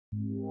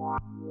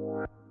What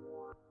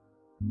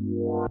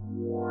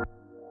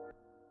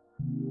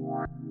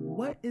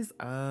is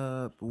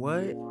up?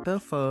 What the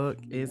fuck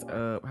is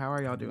up? How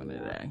are y'all doing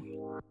today?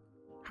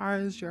 How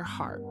is your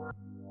heart?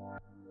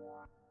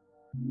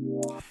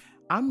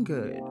 I'm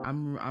good.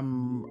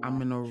 I'm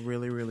in a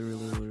really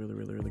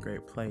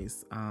great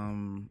place.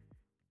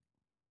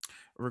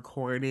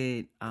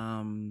 Recorded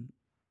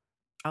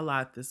a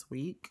lot this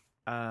week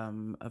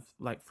of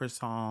like for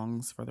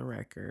songs for the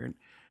record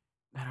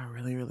that I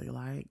really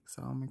like.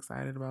 So I'm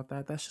excited about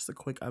that. That's just a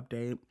quick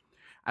update.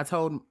 I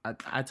told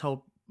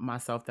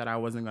myself that I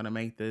wasn't gonna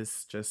make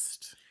this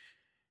just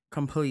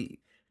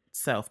complete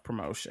self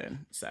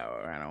promotion. So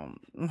I don't.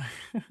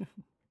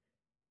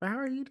 But how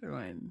are you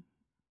doing?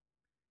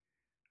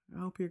 I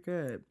hope you're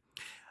good.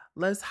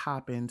 Let's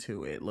hop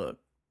into it. Look,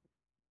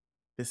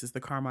 this is the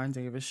Carmine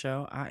Davis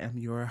Show. I am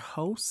your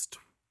host,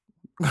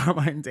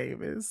 Carmine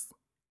Davis.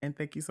 And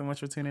thank you so much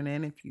for tuning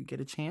in. If you get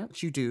a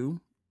chance, you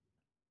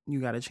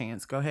got a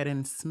chance. Go ahead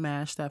and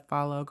smash that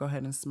follow. Go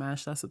ahead and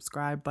smash that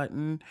subscribe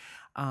button.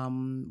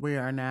 We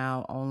are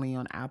now only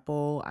on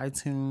Apple,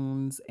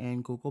 iTunes,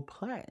 and Google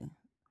Play.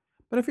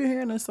 But if you're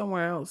hearing this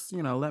somewhere else,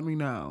 let me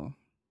know.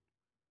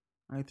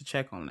 I have to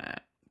check on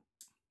that.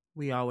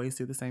 We always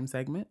do the same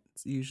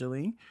segments,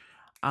 usually.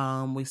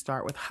 We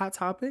start with Hot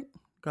Topic,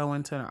 go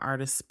into an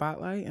artist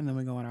spotlight, and then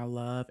we go on our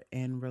love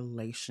and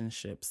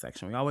relationship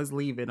section. We always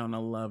leave it on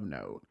a love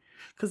note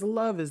because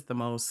love is the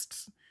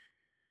most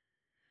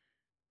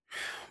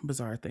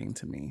bizarre thing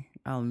to me.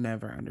 I'll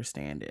never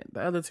understand it.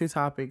 The other two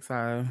topics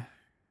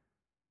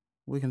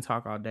we can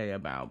talk all day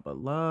about, but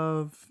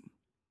love,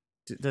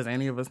 does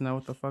any of us know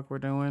what the fuck we're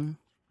doing?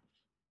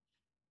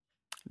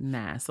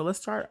 Nah. So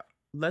let's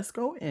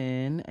go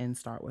in and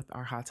start with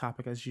our hot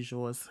topic as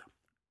usual. Is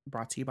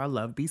brought to you by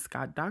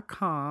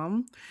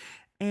lovebscott.com.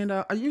 And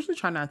I usually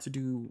try not to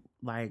do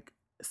like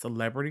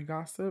celebrity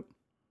gossip.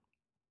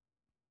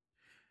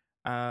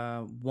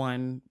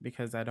 One,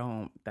 because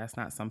that's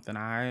not something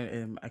I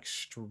am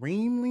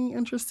extremely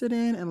interested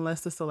in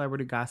unless the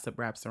celebrity gossip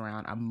wraps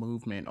around a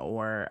movement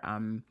or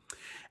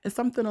it's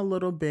something a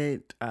little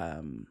bit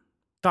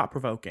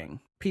thought-provoking.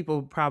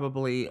 People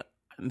probably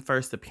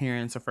first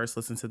appearance or first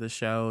listen to the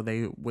show,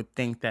 they would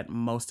think that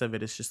most of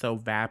it is just so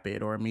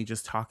vapid or me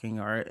just talking,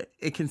 or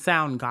it can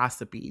sound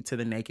gossipy to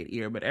the naked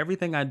ear. But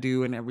everything I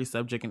do and every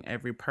subject and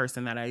every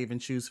person that I even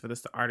choose for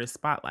this artist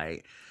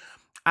spotlight,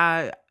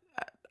 I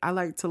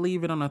like to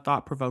leave it on a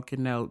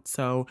thought-provoking note.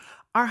 So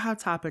our hot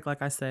topic,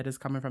 like I said, is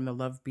coming from the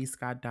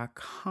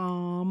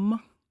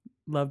lovebscott.com.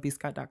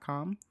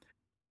 Lovebscott.com.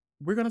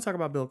 We're going to talk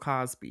about Bill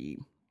Cosby.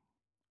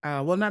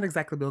 Well, not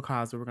exactly Bill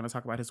Cosby. We're going to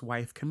talk about his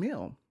wife,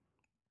 Camille.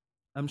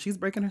 She's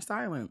breaking her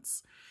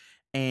silence.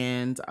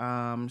 And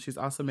she's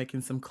also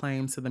making some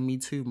claims to the Me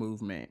Too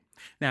movement.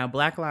 Now,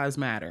 Black Lives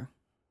Matter.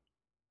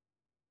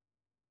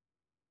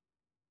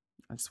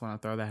 I just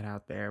want to throw that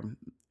out there.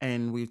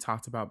 And we've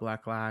talked about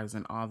Black Lives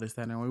and all this,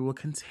 that, and we will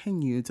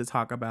continue to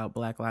talk about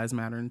Black Lives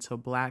Matter until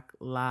Black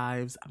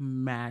Lives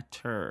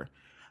Matter.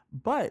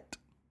 But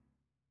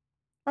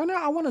right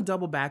now, I want to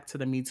double back to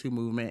the Me Too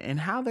movement and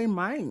how they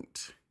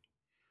might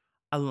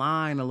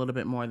align a little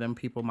bit more than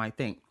people might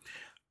think.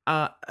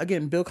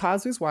 Again, Bill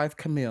Cosby's wife,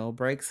 Camille,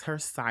 breaks her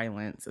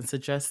silence and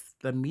suggests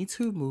the Me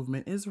Too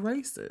movement is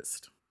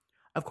racist.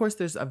 Of course,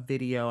 there's a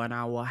video, and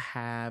I will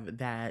have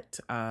that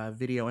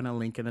video and a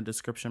link in the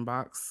description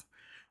box,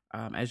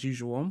 as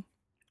usual.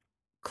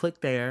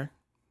 Click there.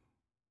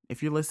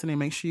 If you're listening,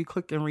 make sure you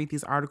click and read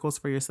these articles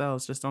for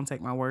yourselves. Just don't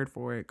take my word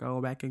for it. Go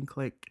back and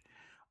click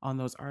on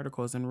those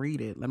articles and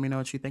read it. Let me know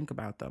what you think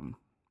about them.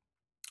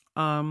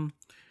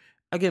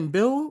 Again,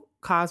 Bill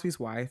Cosby's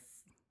wife,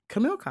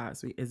 Camille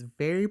Cosby, is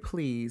very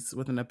pleased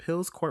with an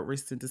appeals court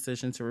recent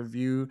decision to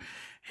review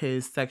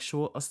his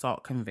sexual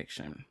assault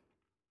conviction.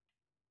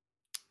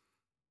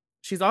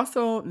 She's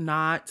also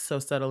not so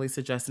subtly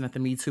suggesting that the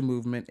Me Too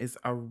movement is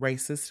a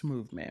racist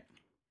movement.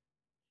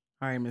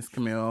 All right, Miss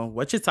Camille,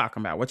 what you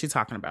talking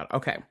about?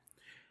 Okay.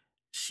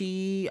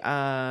 She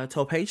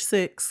told Page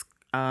Six,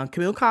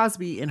 Camille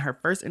Cosby, in her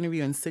first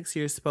interview in 6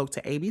 years, spoke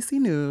to ABC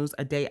News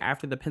a day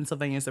after the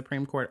Pennsylvania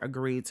Supreme Court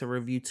agreed to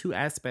review two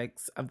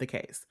aspects of the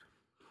case.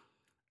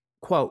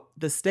 Quote,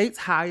 the state's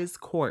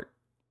highest court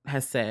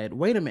has said,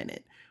 wait a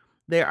minute,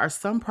 there are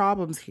some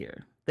problems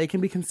here. They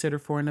can be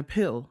considered for an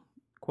appeal,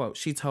 quote,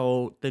 she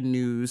told the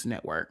news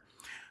network.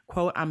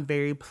 Quote, I'm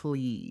very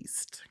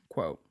pleased,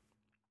 quote.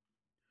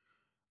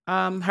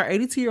 Her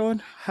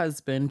 82-year-old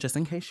husband, just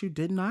in case you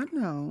did not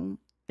know,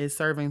 is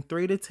serving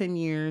 3 to 10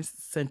 years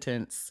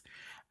sentence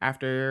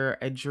after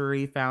a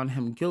jury found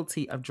him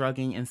guilty of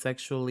drugging and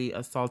sexually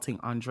assaulting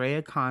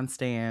Andrea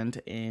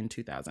Constand in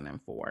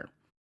 2004.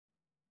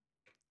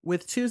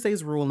 With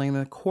Tuesday's ruling,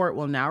 the court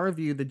will now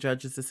review the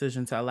judge's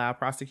decision to allow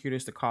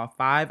prosecutors to call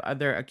 5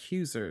 other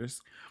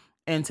accusers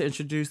and to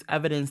introduce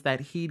evidence that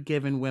he'd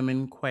given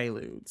women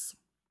quaaludes.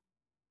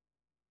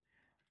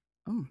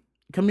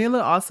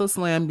 Camila also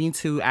slammed Me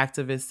Too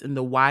activists in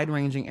the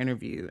wide-ranging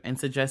interview and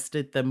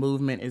suggested the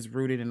movement is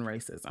rooted in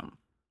racism.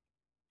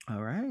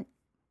 All right.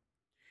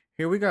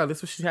 Here we go. This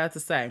is what she had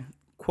to say.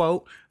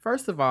 Quote,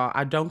 first of all,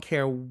 I don't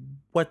care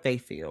what they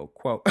feel.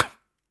 Quote,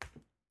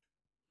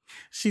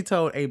 she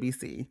told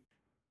ABC.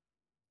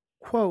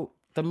 Quote,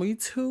 the Me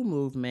Too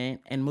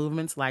movement and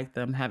movements like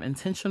them have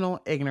intentional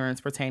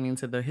ignorance pertaining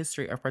to the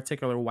history of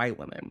particular white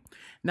women.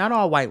 Not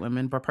all white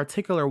women, but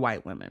particular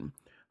white women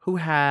who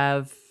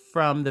have,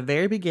 from the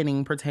very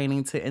beginning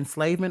pertaining to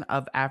enslavement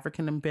of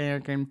African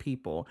American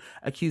people,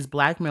 accused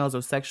black males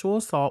of sexual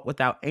assault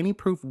without any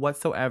proof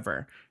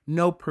whatsoever.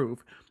 No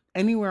proof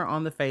anywhere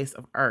on the face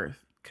of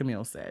earth,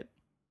 Camille said.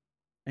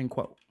 End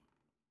quote.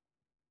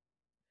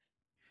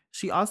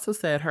 She also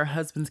said her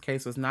husband's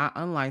case was not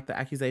unlike the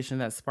accusation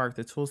that sparked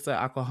the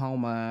Tulsa,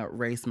 Oklahoma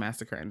race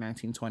massacre in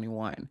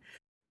 1921.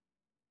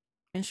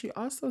 And she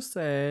also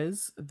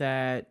says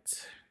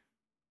that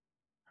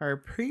her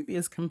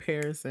previous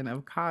comparison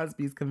of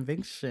Cosby's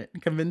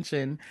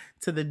convention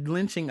to the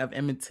lynching of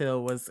Emmett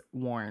Till was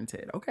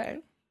warranted. Okay.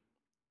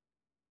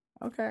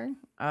 Okay.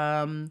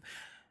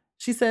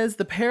 She says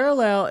the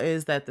parallel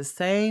is that the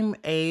same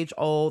age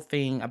old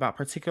thing about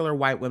particular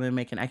white women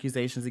making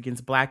accusations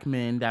against black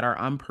men that are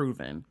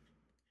unproven.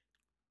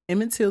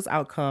 Emmett Till's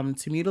outcome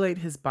to mutilate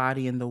his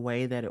body in the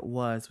way that it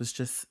was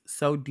just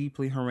so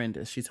deeply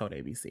horrendous, she told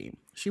ABC.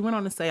 She went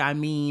on to say, I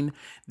mean,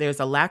 there's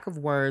a lack of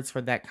words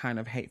for that kind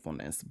of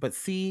hatefulness. But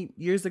see,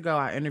 years ago,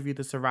 I interviewed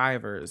the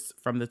survivors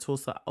from the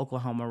Tulsa,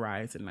 Oklahoma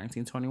riots in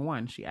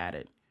 1921, she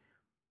added.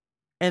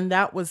 And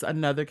that was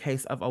another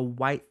case of a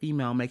white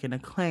female making a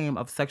claim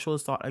of sexual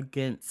assault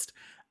against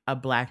a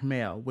black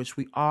male, which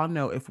we all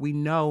know if we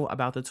know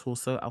about the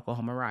Tulsa,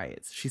 Oklahoma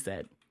riots, she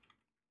said.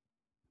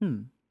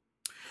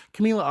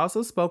 Camila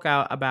also spoke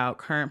out about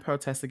current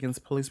protests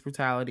against police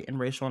brutality and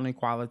racial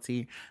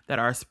inequality that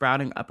are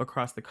sprouting up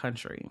across the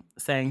country,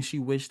 saying she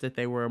wished that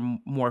they were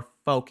more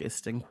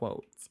focused, in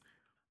quotes.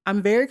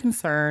 I'm very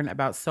concerned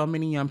about so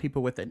many young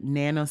people with a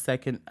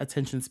nanosecond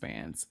attention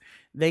spans.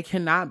 They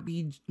cannot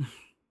be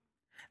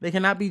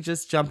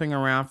just jumping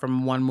around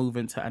from one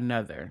movement to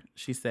another,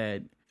 she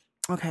said.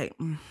 Okay.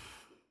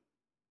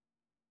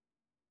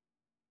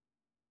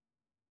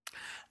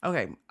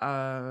 Okay.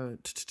 All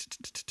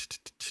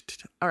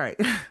right.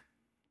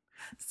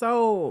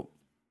 So,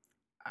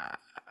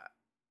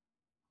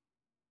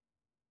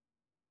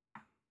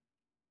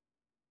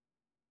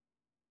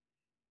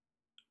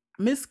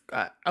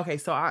 okay,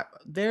 so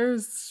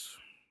there's,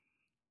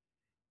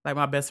 like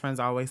my best friends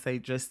always say,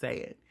 just say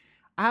it.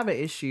 I have an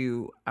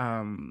issue.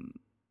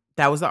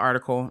 That was the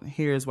article.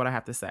 Here's what I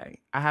have to say.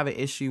 I have an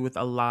issue with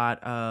a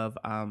lot of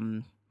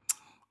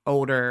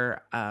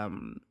older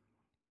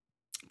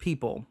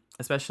people,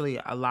 especially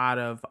a lot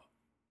of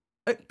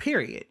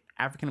period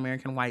African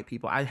American white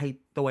people. I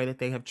hate the way that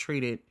they have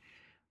treated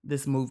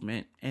this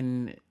movement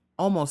and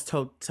almost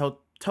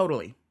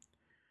totally.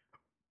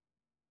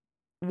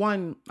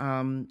 One,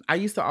 I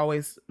used to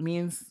always me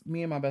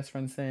and my best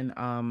friend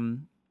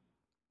Sin,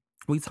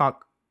 we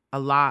talk a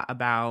lot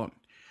about,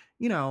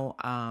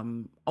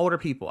 older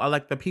people, or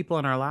like the people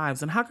in our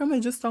lives, and how come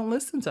they just don't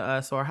listen to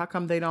us, or how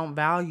come they don't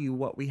value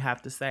what we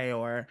have to say,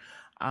 or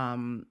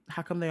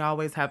how come they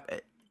always have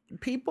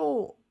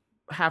people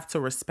have to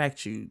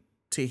respect you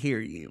to hear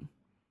you.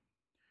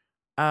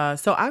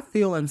 So I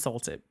feel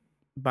insulted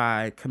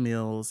by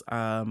Camille's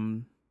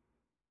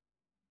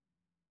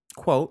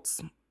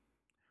quotes.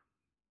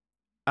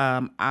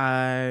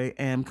 I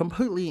am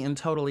completely and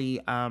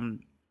totally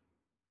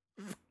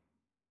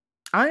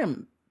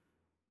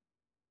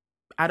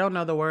I don't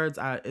know the words.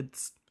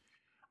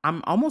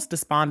 I'm almost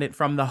despondent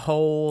from the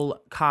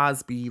whole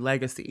Cosby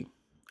legacy.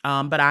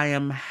 But I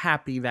am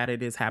happy that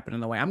it is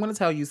happening the way. I'm going to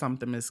tell you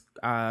something, Miss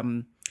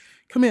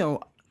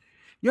Camille.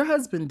 Your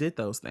husband did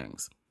those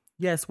things.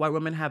 Yes, white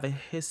women have a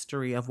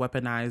history of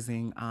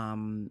weaponizing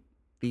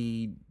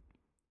the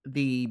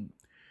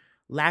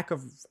lack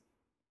of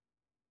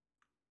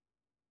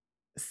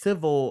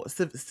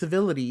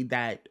civility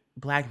that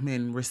black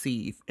men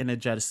receive in the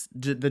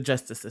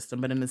justice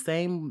system. But in the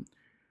same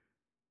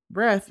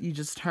breath, you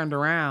just turned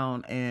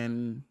around,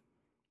 and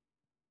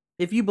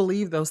if you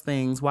believe those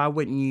things, why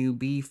wouldn't you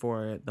be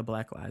for the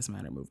Black Lives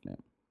Matter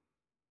movement?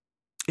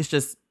 It's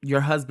just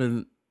your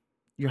husband's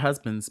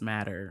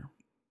matter.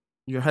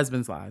 Your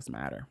husband's lives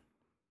matter.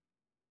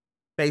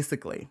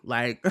 Basically,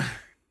 like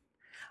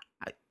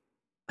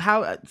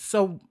how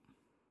so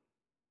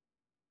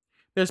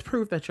there's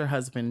proof that your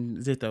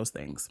husband did those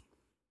things.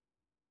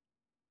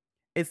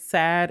 It's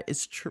sad,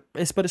 it's true,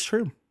 but it's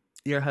true.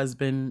 Your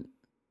husband,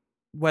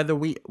 whether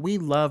we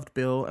loved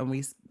Bill, and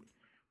we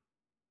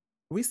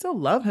still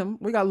love him.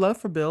 We got love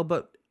for Bill,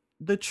 but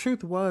the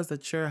truth was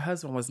that your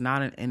husband was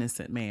not an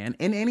innocent man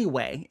in any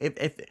way.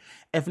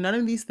 If none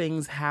of these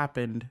things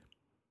happened,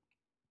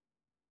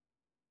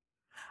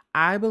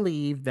 I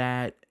believe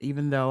that,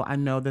 even though I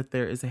know that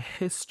there is a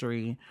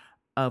history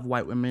of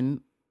white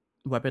women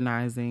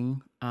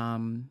weaponizing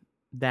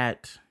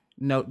that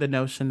the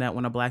notion that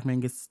when a black man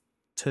gets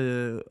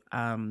to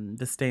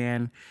the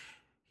stand,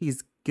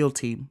 he's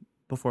guilty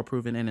before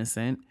proven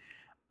innocent.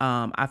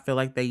 I feel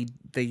like they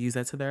use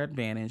that to their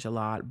advantage a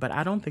lot, but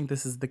I don't think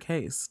this is the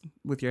case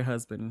with your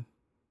husband.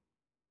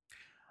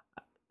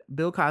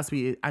 Bill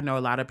Cosby, I know a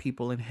lot of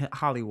people in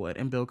Hollywood,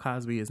 and Bill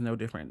Cosby is no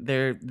different.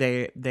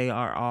 They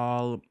are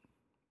all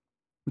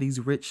these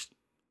rich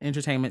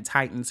entertainment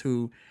titans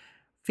who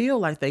feel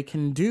like they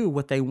can do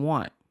what they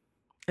want.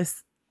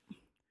 It's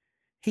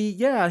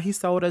he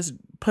sold us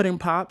pudding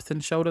pops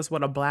and showed us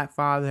what a black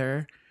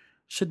father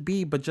should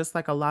be, but just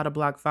like a lot of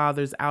black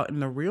fathers out in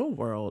the real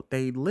world,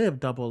 they live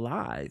double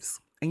lives.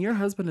 And your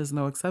husband is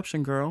no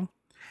exception, girl.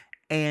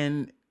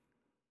 And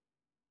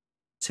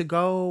to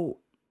go,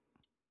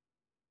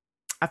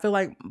 I feel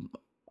like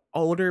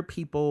older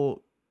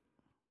people,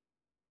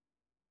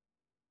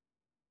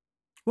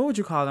 what would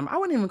you call them? I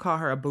wouldn't even call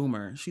her a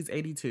boomer. She's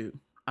 82.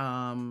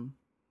 Um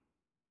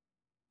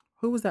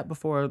who was that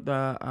before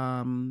the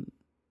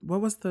what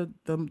was the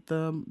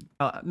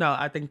no,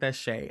 I think that's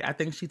Shay. I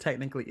think she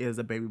technically is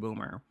a baby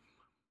boomer.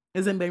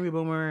 Isn't baby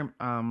boomer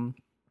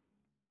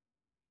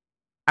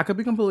I could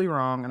be completely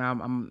wrong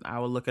and I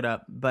will look it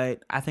up,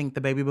 but I think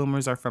the baby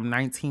boomers are from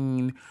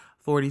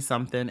 1940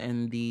 something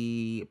and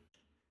the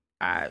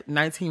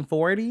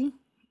 1940.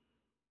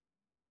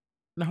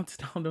 No,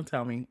 don't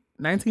tell me.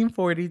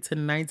 1940 to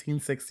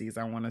 1960s,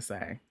 I want to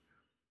say.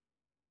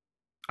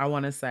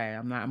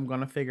 I'm not I'm going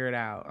to figure it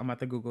out. I'm about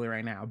to Google it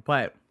right now.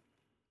 But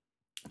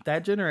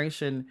that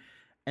generation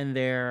and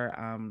their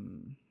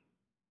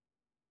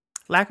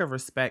lack of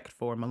respect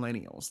for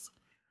millennials.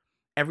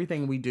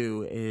 Everything we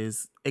do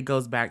is it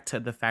goes back to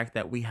the fact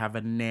that we have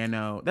a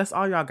nano. That's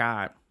all y'all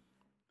got.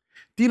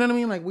 Do you know what I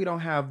mean? Like we don't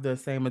have the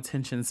same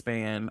attention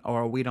span,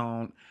 or we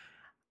don't.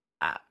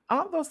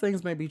 All those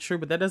things may be true,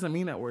 but that doesn't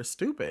mean that we're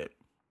stupid.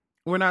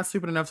 We're not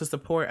stupid enough to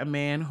support a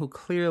man who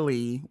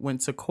clearly went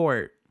to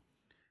court.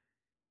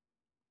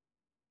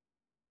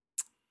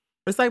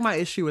 It's like my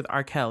issue with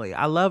R. Kelly.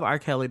 I love R.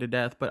 Kelly to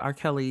death, but R.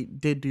 Kelly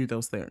did do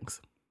those things.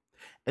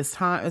 It's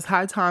time. It's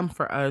high time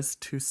for us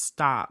to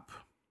stop.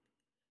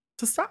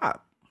 To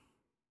stop.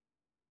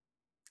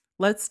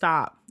 Let's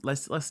stop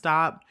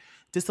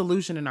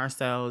disillusioning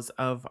ourselves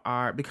of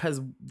our,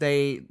 because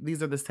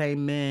these are the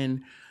same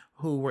men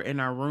who were in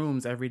our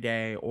rooms every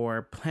day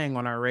or playing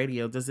on our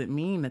radio doesn't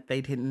mean that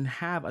they didn't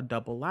have a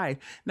double life.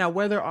 Now,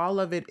 whether all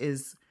of it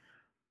is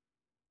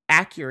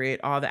accurate,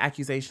 all the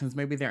accusations,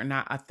 maybe they're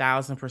not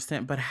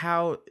 1,000%, but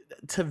how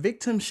to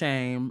victim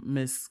shame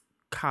Miss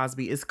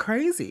Cosby is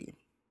crazy.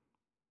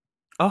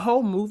 A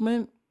whole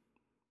movement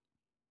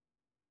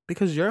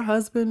because your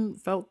husband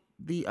felt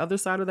the other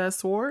side of that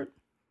sword.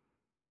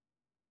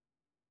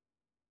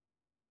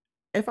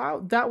 If I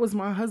that was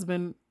my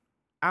husband,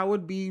 I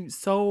would be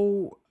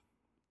so.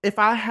 If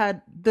I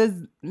had this,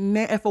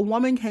 if a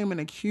woman came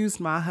and accused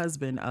my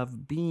husband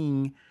of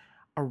being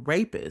a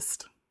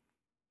rapist,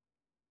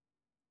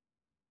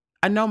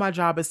 I know my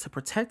job is to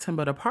protect him,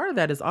 but a part of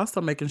that is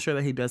also making sure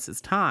that he does his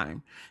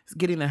time. He's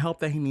getting the help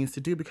that he needs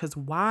to do, because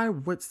why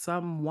would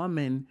some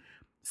woman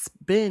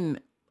spend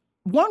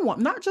one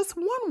woman, not just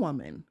one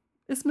woman?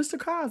 It's Mr.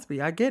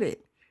 Cosby. I get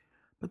it.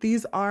 But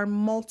these are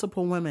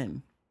multiple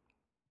women.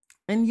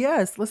 And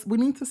yes, we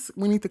need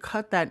to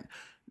cut that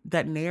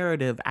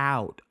narrative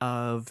out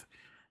of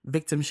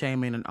victim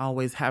shaming and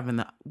always having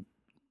the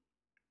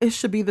it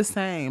should be the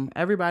same.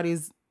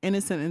 Everybody's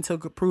innocent until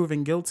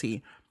proven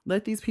guilty.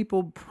 Let these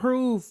people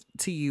prove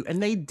to you.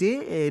 And they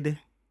did.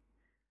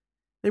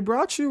 They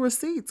brought you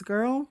receipts,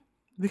 girl,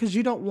 because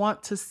you don't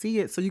want to see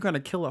it. So you're going to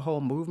kill a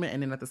whole movement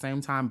and then at the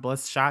same time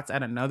bust shots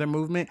at another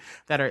movement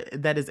that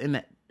is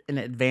in an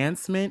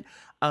advancement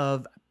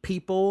of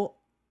people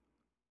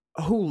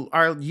who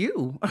are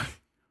you.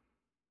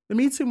 The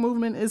Me Too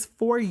movement is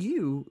for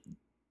you.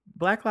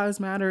 Black Lives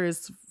Matter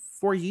is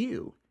for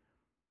you.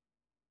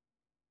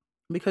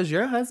 Because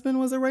your husband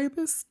was a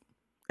rapist,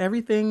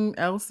 everything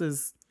else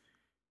is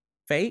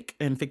fake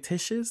and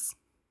fictitious.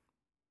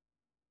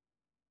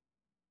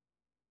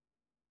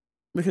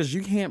 Because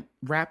you can't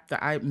wrap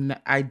the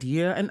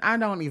idea, and I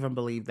don't even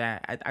believe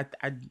that.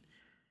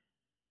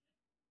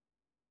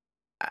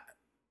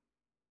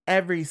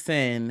 Every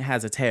sin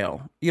has a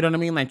tail. You know what I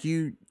mean? Like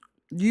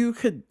you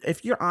could,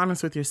 if you're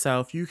honest with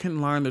yourself, you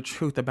can learn the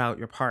truth about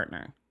your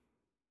partner.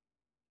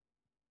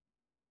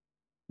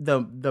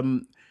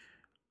 The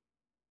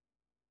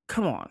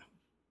come on.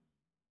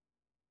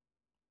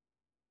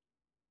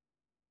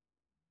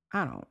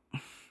 I don't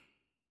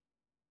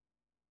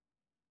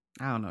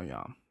I don't know,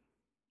 y'all.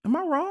 Am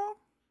I wrong?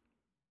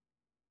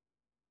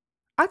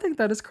 I think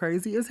that is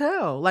crazy as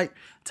hell. Like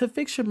to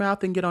fix your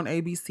mouth and get on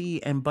ABC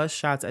and bust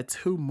shots at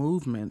two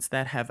movements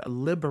that have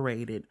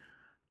liberated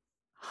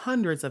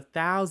hundreds of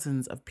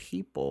thousands of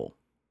people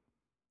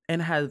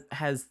and has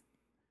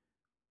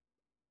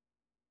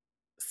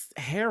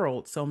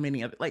heralded so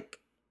many of like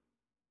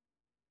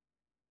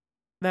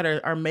that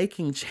are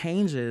making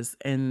changes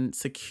and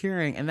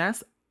securing, and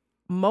that's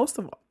most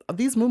of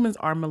these movements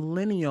are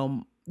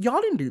millennial.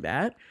 Y'all didn't do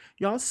that.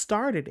 Y'all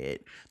started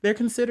it. They're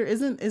considered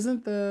isn't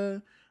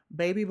the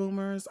baby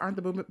boomers aren't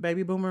the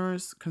baby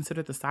boomers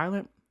considered the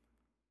silent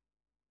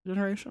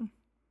generation?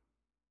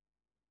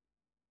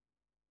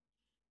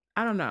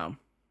 I don't know.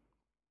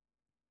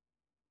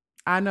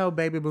 I know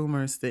baby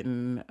boomers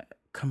didn't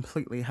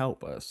completely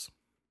help us.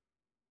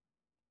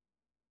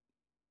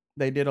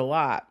 They did a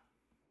lot,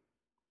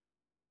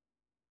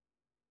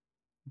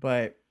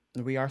 but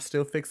we are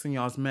still fixing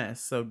y'all's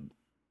mess. So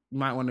you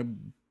might want to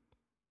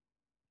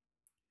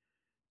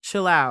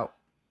chill out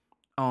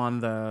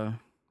on the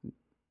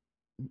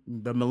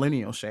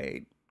millennial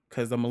shade,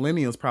 because the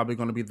millennial is probably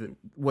going to be the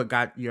what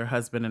got your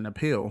husband an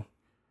appeal,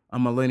 a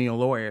millennial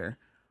lawyer.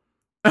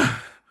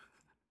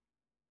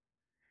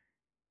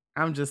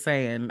 I'm just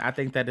saying, I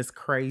think that is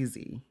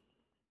crazy.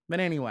 But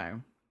anyway,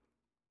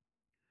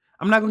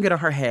 I'm not gonna get on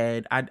her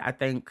head. I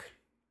think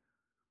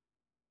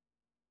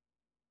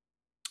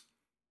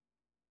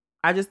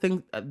I just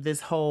think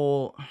that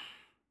whole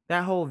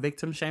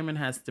victim shaming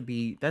has to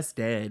be, that's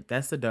dead.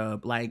 That's a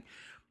dub. Like,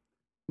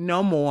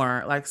 no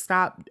more. Like,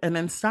 stop, and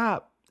then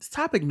stop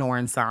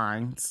ignoring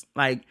signs.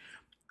 Like,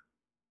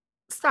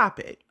 stop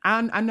it.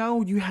 I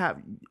know you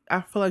have.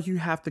 I feel like you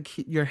have to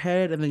keep your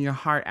head and then your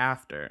heart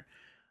after.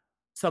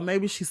 So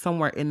maybe she's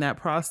somewhere in that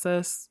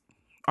process,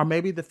 or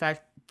maybe the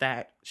fact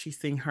that she's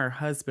seeing her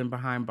husband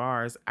behind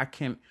bars. I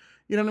can't,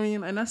 you know what I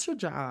mean? And that's your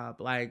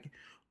job. Like,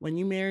 when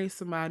you marry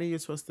somebody, you're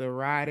supposed to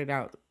ride it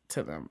out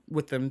to them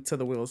with them till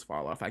the wheels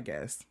fall off, I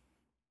guess.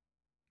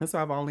 That's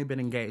why I've only been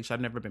engaged.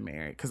 I've never been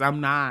married because I'm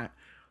not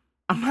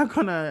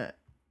gonna,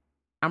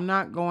 I'm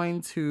not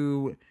going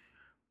to.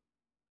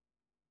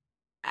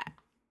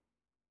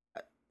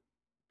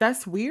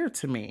 That's weird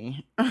to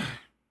me.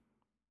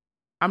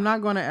 I'm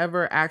not gonna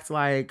ever act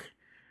like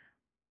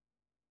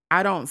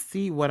I don't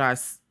see what I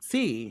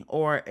see,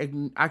 or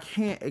I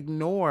can't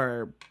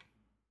ignore.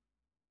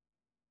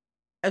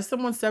 If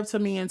someone stepped to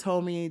me and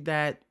told me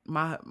that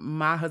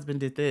my husband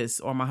did this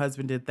or my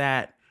husband did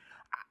that,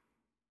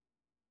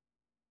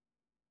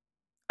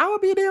 I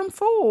would be a damn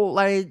fool.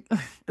 Like,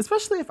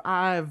 especially if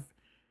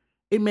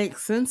it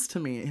makes sense to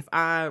me. If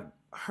I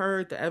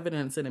heard the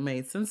evidence and it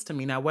made sense to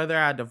me. Now, whether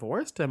I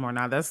divorced him or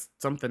not, that's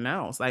something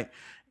else. Like,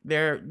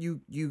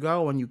 you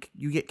go and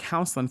you get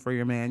counseling for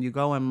your man. You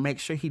go and make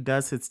sure he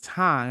does his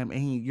time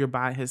and you're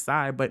by his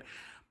side. But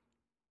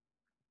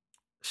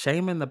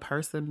shaming the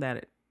person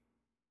that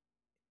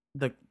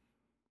the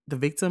the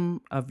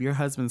victim of your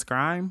husband's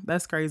crime,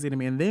 that's crazy to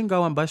me. And then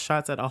go and bust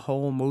shots at a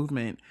whole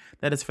movement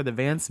that is for the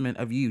advancement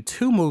of you.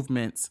 Two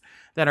movements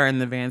that are in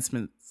the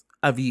advancement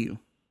of you.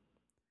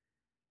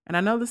 And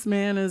I know this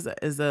man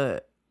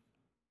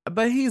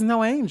but he's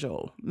no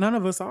angel. None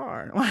of us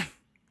are. Like,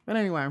 but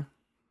anyway,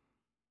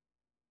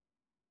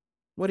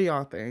 what do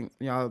y'all think?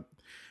 Y'all,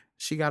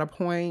 she got a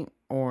point,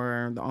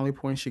 or the only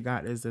point she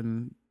got is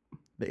in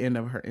the end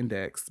of her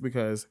index?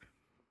 Because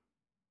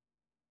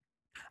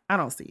I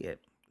don't see it.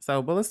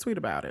 So, but let's tweet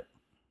about it.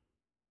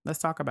 Let's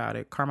talk about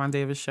it. Carmine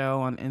Davis Show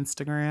on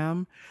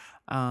Instagram.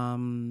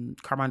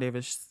 Carmine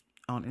Davis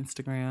on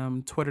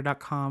Instagram.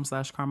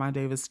 Twitter.com/Carmine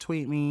Davis.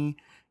 Tweet me.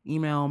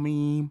 Email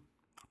me.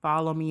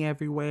 Follow me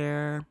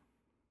everywhere.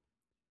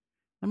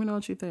 Let me know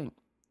what you think.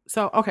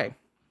 So, okay.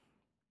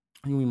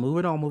 We move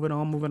it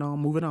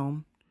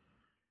on.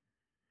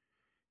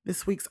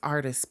 This week's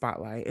artist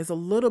spotlight is a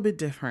little bit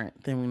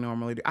different than we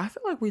normally do. I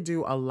feel like we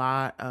do a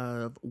lot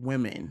of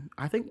women.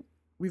 I think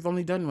we've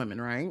only done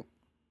women, right?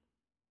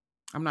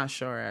 I'm not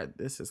sure.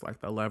 This is like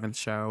the 11th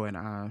show, and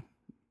I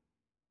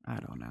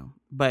don't know.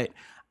 But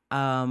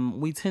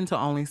we tend to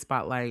only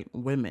spotlight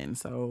women.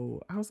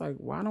 So I was like,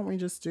 why don't we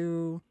just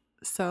do...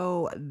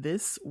 So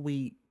this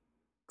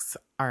week's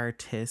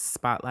artist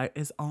spotlight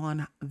is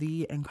on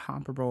the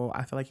incomparable.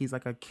 I feel like he's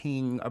like a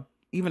king,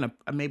 even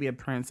maybe a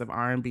prince of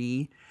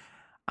R&B.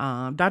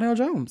 Darnell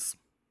Jones.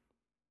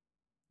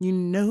 You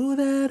know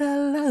that I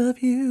love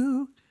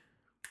you.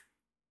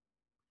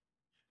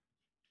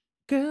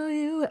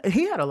 Girl,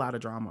 he had a lot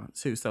of drama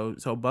too.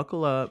 So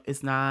buckle up.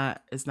 It's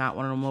not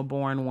one of the more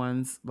boring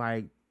ones.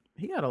 Like,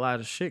 he had a lot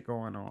of shit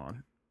going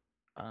on.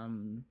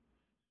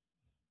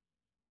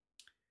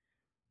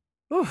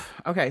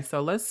 Okay, so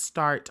let's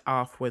start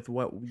off with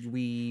what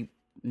we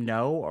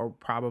know or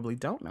probably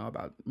don't know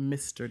about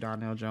Mr.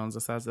 Darnell Jones,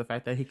 besides the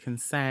fact that he can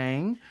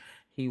sing.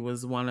 He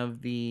was one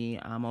of the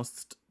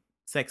most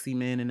sexy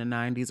men in the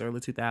 90s, early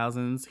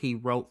 2000s. He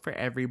wrote for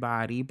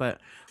everybody, but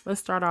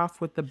let's start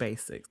off with the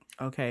basics.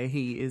 Okay,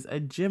 he is a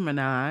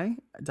Gemini.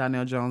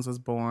 Darnell Jones was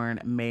born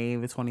May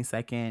the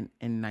 22nd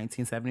in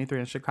 1973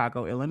 in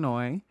Chicago,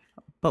 Illinois.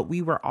 But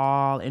we were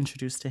all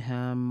introduced to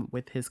him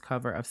with his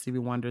cover of Stevie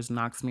Wonder's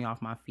Knocks Me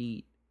Off My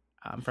Feet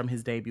from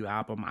his debut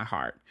album, My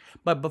Heart.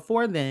 But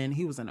before then,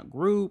 he was in a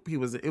group.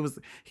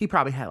 He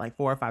probably had like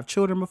 4 or 5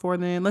 children before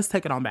then. Let's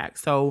take it on back.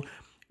 So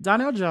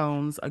Darnell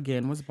Jones,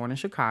 again, was born in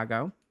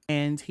Chicago,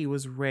 and he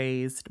was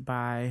raised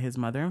by his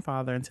mother and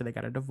father until they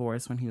got a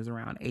divorce when he was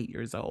around 8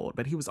 years old.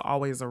 But he was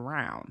always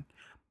around.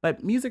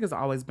 But music has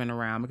always been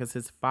around because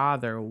his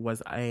father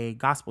was a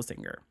gospel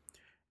singer.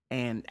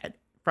 And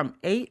from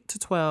 8 to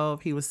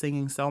 12, he was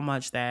singing so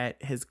much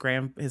that his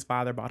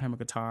father bought him a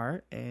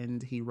guitar,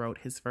 and he wrote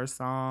his first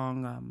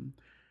song,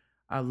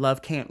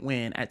 Love Can't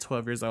Win, at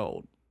 12 years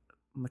old.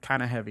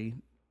 Kind of heavy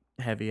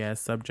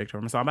ass subject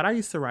from a song. But I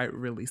used to write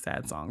really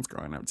sad songs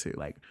growing up too,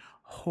 like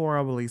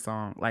horrible.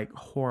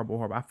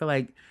 I feel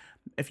like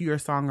if you're a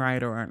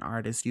songwriter or an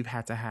artist, you've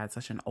had to have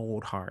such an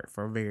old heart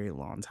for a very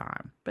long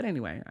time. But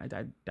anyway,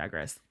 I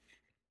digress.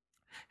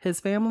 His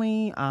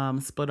family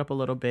split up a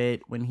little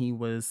bit when he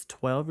was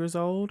 12 years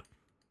old.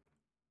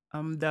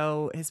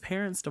 Though his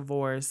parents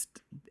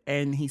divorced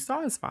and he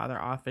saw his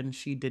father often,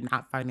 he did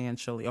not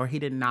financially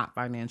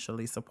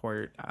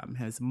support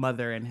his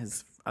mother and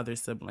his other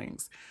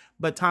siblings.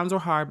 But times were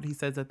hard, but he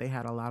says that they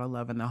had a lot of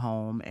love in the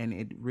home and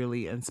it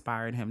really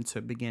inspired him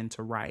to begin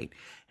to write.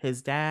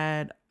 His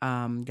dad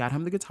got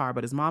him the guitar,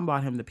 but his mom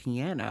bought him the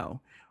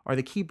piano or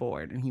the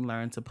keyboard, and he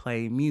learned to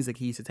play music.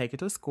 He used to take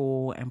it to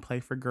school and play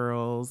for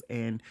girls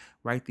and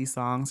write these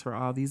songs for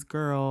all these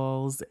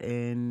girls.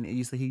 And he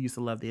used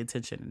to love the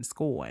attention in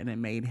school, and it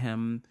made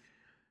him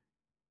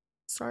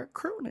start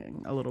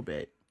crooning a little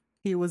bit.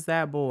 He was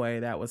that boy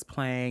that was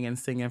playing and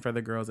singing for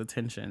the girls'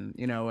 attention.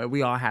 You know,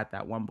 we all had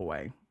that one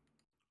boy.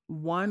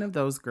 One of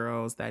those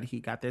girls that he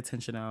got the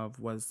attention of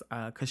was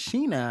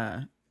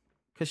Kashina.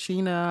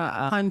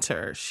 Kashina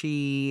Hunter.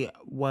 She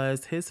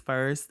was his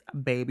first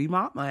baby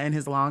mama and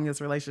his longest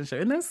relationship.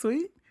 Isn't that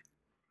sweet?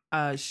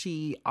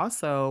 She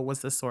also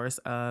was the source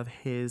of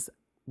his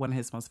one of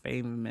his most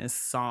famous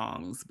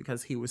songs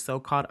because he was so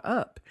caught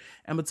up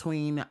in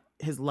between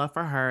his love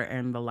for her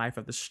and the life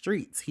of the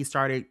streets. He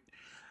started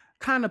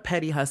kind of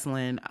petty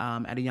hustling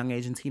at a young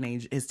age in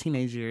his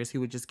teenage years. He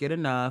would just get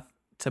enough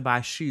to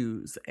buy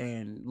shoes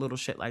and little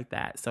shit like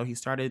that. So he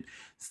started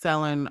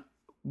selling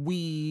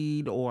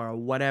weed or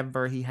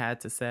whatever he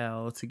had to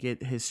sell to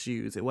get his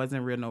shoes. It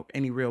wasn't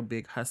any real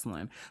big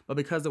hustling, but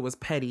because it was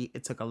petty,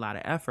 it took a lot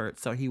of effort.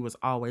 So he was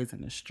always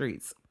in the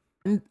streets.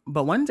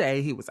 But one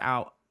day he was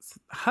out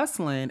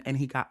hustling and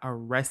he got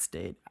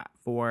arrested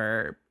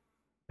for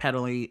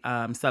peddling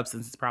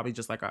substances, probably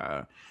just like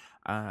a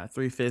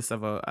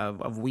 3/5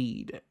 of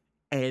weed.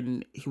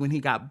 And when he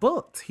got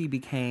booked, he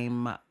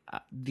became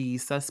the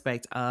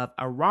suspect of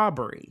a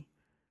robbery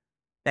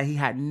that he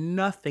had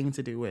nothing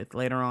to do with.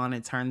 Later on,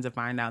 it turned to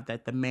find out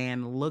that the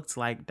man looked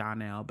like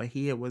Donnell, but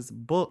he was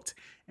booked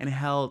and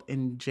held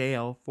in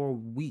jail for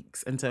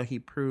weeks until he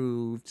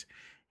proved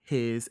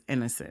his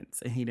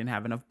innocence. And he didn't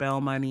have enough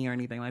bail money or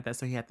anything like that,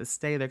 so he had to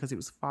stay there because he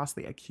was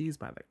falsely accused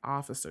by the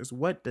officers.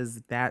 What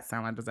does that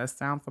sound like? Does that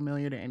sound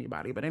familiar to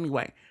anybody? But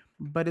anyway,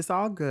 but it's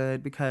all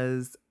good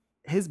because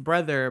his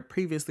brother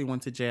previously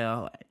went to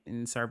jail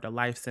and served a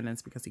life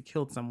sentence because he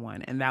killed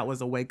someone. And that was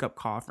a wake-up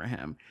call for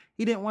him.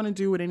 He didn't want to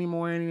do it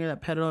anymore, any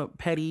of that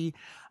petty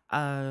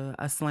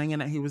slanging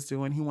that he was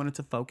doing. He wanted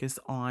to focus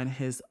on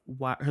his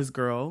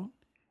girl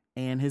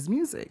and his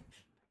music.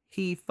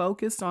 He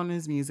focused on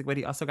his music, but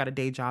he also got a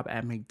day job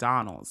at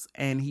McDonald's.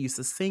 And he used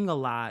to sing a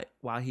lot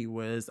while he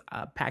was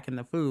packing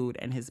the food.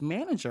 And his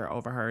manager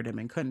overheard him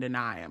and couldn't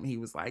deny him. He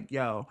was like,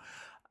 yo,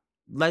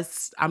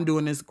 I'm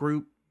doing this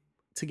group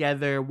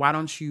together. Why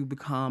don't you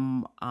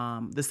become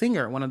the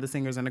singer, one of the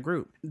singers in the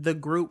group? The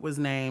group was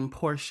named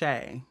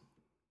Porsche,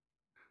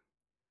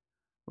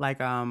 like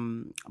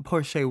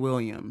Porsche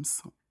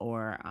Williams,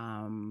 or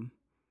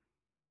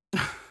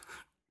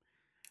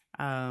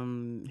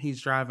he's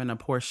driving a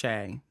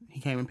Porsche. He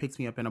came and picked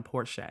me up in a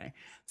Porsche.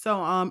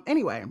 So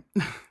anyway,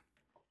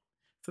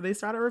 so they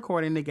started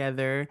recording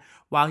together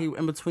while he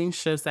in between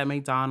shifts at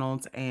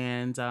McDonald's,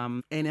 and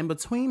in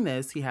between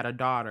this, he had a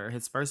daughter,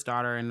 his first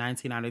daughter in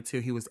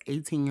 1992. He was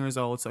 18 years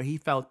old, so he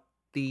felt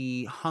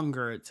the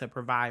hunger to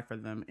provide for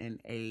them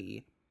in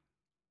a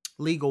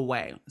legal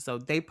way. So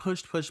they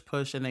pushed,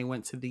 and they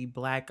went to the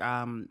Black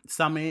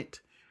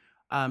Summit,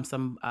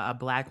 a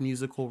Black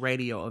musical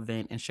radio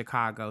event in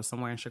Chicago,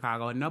 somewhere in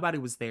Chicago, and nobody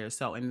was there.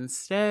 So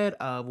instead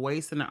of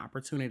wasting the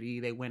opportunity,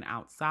 they went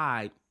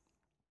outside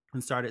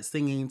and started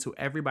singing to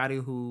everybody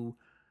who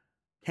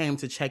came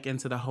to check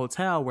into the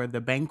hotel where the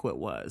banquet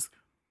was.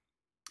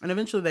 And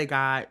eventually they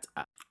got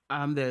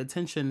the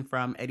attention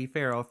from Eddie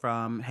Farrell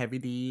from Heavy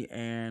D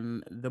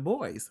and the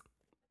Boys.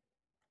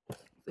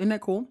 Isn't that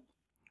cool?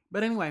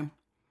 But anyway,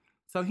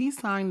 so he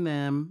signed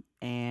them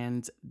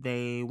and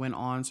they went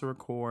on to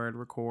record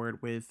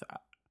with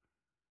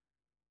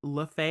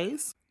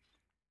LaFace.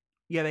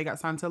 Yeah, they got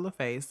signed to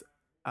LaFace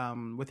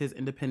with his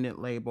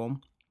independent label.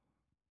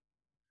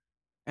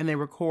 And they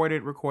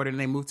recorded, and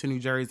they moved to New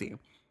Jersey.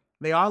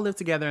 They all lived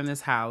together in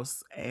this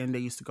house, and they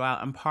used to go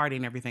out and party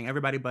and everything.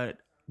 Everybody but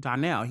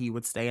Donnell, he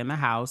would stay in the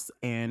house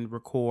and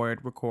record,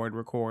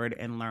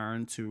 and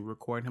learn to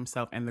record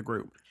himself and the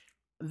group.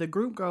 The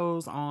group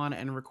goes on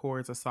and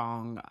records a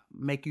song,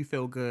 Make You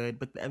Feel Good,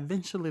 but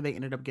eventually they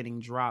ended up getting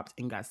dropped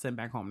and got sent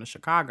back home to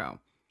Chicago.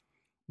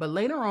 But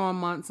later on,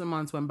 months and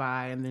months went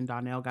by, and then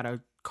Donnell got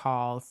a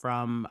call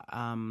from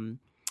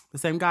the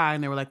same guy,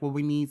 and they were like, well,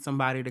 we need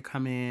somebody to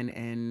come in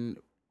and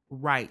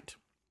write.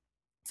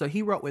 So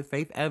he wrote with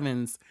Faith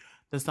Evans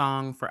the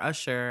song for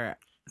Usher,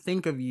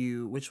 Think of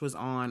You, which was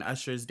on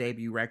Usher's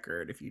debut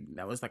record.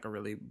 That was like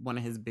one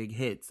of his big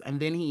hits. And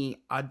then he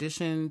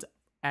auditioned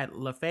at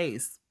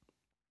LaFace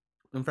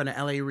in front of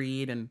L.A.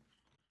 Reid and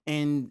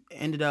and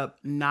ended up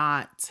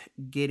not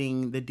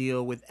getting the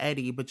deal with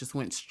Eddie, but just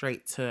went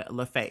straight to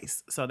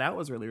LaFace. So that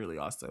was really, really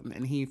awesome.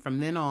 And he, from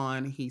then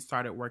on, he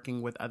started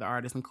working with other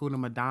artists,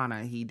 including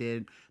Madonna. He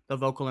did the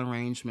vocal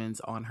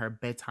arrangements on her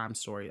Bedtime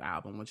Story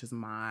album, which is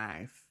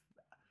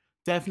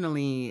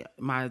definitely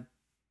my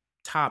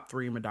top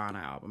three Madonna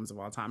albums of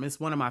all time. It's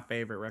one of my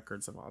favorite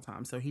records of all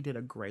time. So he did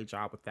a great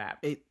job with that.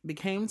 It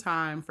became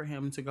time for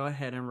him to go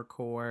ahead and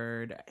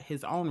record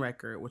his own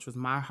record, which was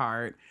My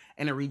Heart,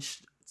 and it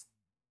reached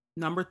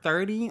number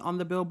 30 on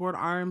the Billboard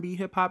R&B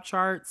hip hop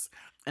charts.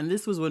 And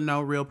this was with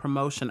no real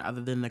promotion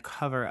other than the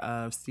cover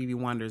of Stevie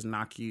Wonder's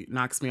Knocks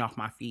Me Off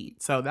My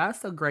Feet. So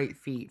that's a great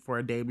feat for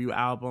a debut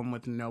album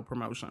with no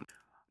promotion.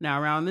 Now,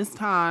 around this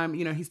time,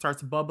 he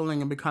starts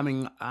bubbling and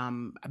becoming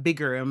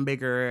bigger and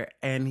bigger,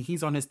 and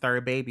he's on his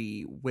third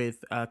baby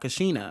with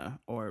Kashina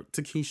or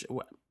Takesha.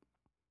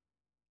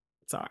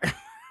 Sorry.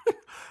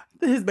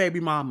 His baby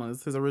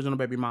mamas, his original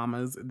baby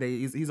mamas.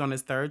 He's on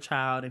his third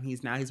child, and he's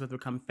about to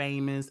become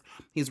famous.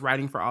 He's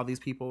writing for all these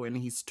people, and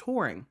he's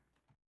touring.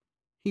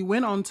 He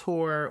went on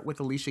tour with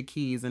Alicia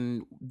Keys,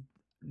 and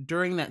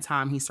during that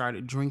time, he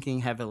started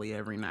drinking heavily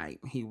every night.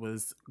 He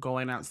was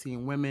going out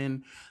seeing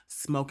women,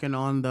 smoking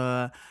on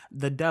the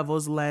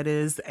devil's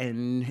lettuce,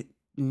 and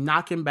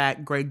knocking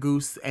back Grey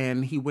Goose.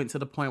 And he went to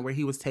the point where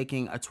he was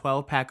taking a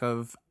 12-pack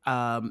of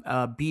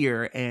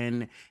beer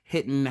and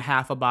hitting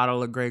half a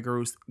bottle of Grey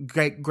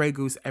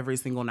Goose every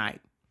single night.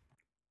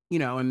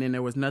 And then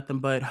there was nothing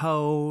but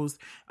hoes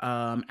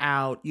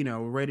out,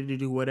 ready to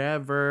do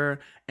whatever.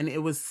 And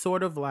it was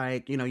sort of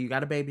like, you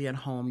got a baby at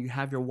home, you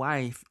have your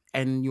wife,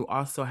 and you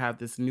also have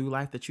this new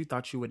life that you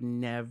thought you would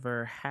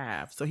never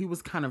have. So he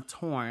was kind of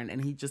torn,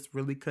 and he just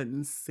really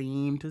couldn't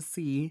seem to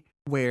see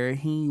where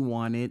he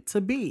wanted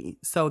to be.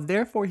 So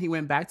therefore, he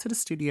went back to the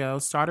studio,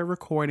 started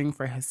recording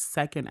for his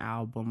second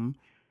album,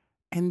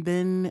 and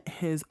then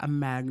his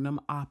magnum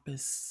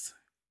opus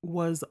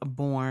was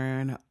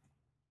born,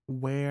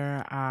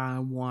 Where I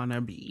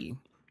Wanna Be.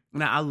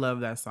 Now, I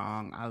love that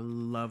song. I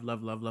love,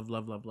 love, love, love,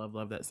 love, love, love,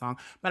 love that song.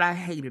 But I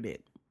hated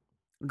it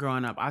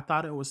growing up. I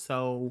thought it was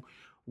so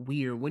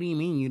weird. What do you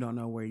mean you don't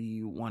know where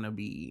you want to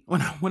be?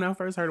 When I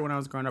first heard it when I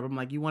was growing up, I'm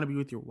like, you want to be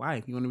with your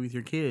wife, you want to be with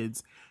your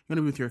kids, you want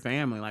to be with your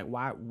family. Like,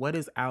 why? What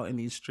is out in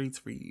these streets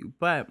for you?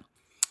 But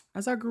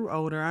as I grew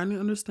older, I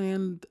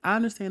understand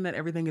that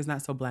everything is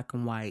not so black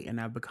and white, and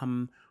it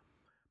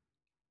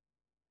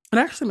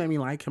actually made me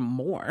like him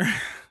more,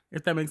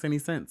 if that makes any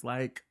sense.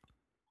 Like,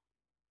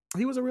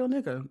 he was a real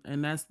nigga,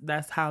 and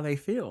that's how they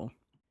feel.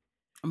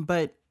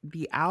 But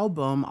the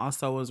album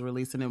also was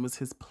released, and it was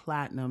his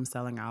platinum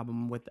selling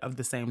album of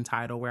the same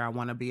title, Where I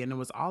Want to Be. And it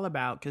was all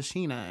about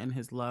Kashina and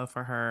his love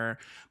for her,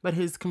 but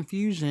his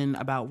confusion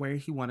about where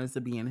he wanted to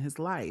be in his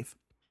life.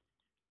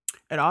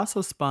 It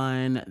also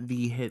spun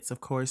the hits, of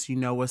course, You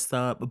Know What's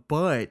Up,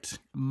 but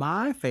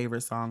my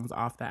favorite songs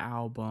off the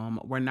album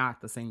were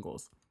not the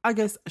singles. I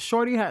guess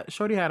Shorty had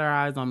her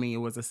eyes on me. It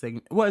was a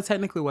single. Well, it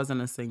technically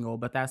wasn't a single,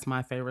 but that's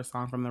my favorite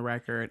song from the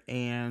record.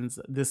 And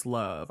This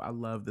Love, I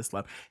love This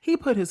Love. He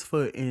put his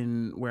foot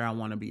in Where I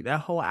Want to Be.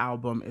 That whole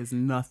album is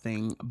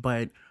nothing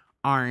but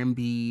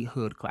R&B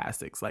hood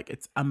classics. Like,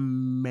 it's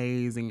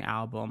amazing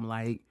album.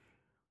 Like,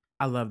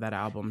 I love that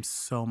album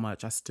so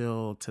much. I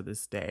still, to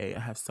this day, I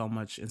have so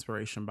much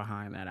inspiration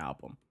behind that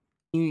album.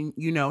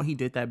 He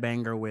did that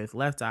banger with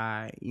Left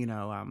Eye. You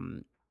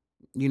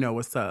Know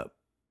What's Up,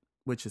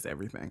 which is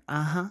everything.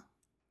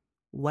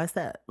 What's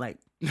that? Like,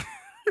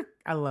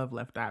 I love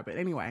Left Eye. But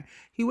anyway,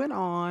 he went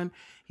on.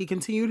 He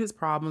continued his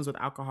problems with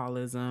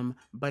alcoholism,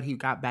 but he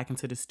got back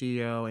into the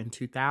studio in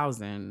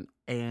 2000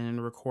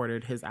 and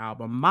recorded his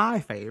album, my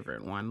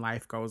favorite one,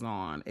 Life Goes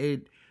On.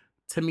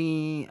 To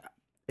me,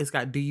 it's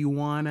got Do You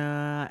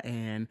Wanna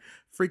and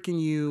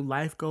Freaking You,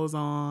 Life Goes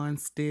On,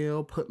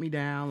 Still, Put Me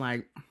Down.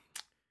 Like,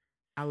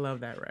 I love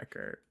that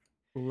record.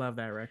 Love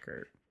that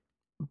record.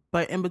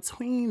 But in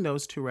between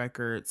those two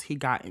records, he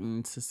got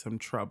into some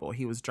trouble.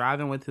 He was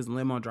driving with his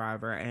limo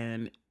driver,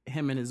 and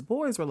him and his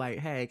boys were like,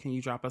 hey, can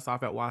you drop us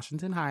off at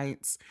Washington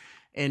Heights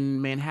in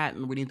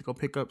Manhattan? We need to go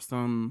pick up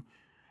some,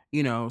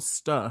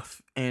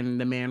 stuff.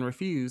 And the man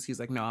refused. He's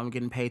like, no, I'm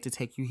getting paid to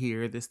take you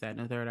here, this, that, and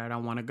the third. I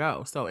don't want to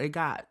go. So it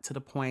got to the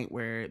point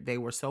where they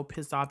were so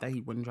pissed off that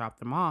he wouldn't drop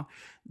them off.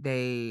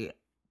 They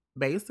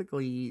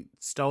basically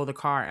stole the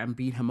car and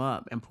beat him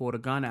up and pulled a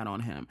gun out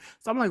on him.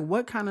 So I'm like,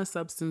 what kind of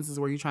substances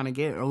were you trying to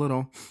get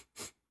to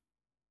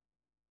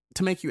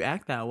make you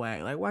act that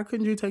way? Like, why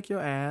couldn't you take your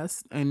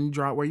ass and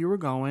drop where you were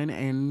going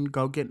and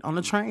go get on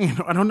a train?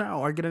 I don't know,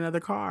 or get another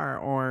car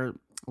or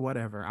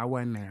whatever. I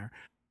wasn't there.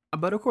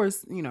 But of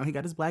course, he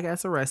got his black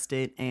ass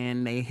arrested,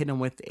 and they hit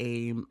him with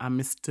a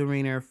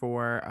misdemeanor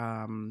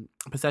for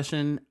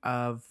possession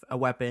of a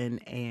weapon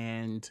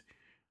and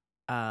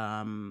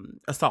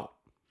assault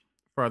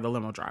for the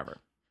limo driver.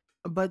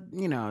 But,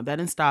 that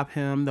didn't stop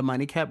him. The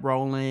money kept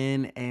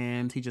rolling,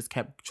 and he just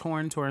kept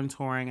touring.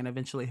 And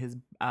eventually his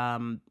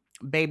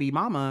baby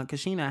mama,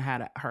 Kashina,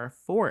 had her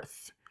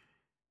fourth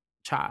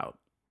child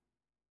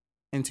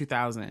in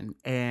 2000.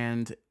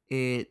 And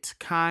it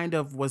kind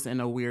of was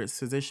in a weird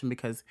position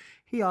because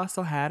he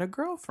also had a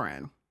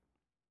girlfriend.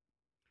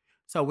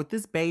 So with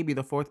this baby,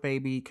 the fourth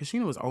baby,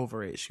 Kashina was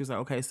over it. She was like,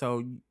 okay,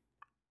 so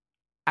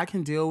I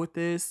can deal with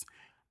this,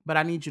 but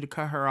I need you to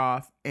cut her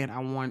off and I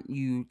want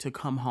you to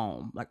come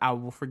home. Like, I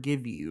will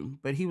forgive you.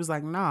 But he was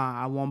like,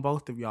 nah, I want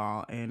both of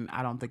y'all and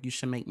I don't think you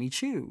should make me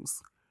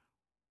choose.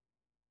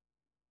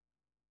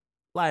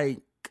 Like,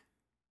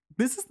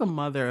 this is the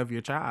mother of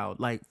your child.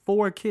 Like,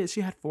 four kids.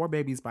 She had four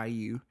babies by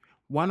you.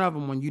 One of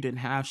them when you didn't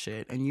have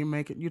shit, and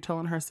you're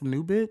telling her some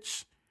new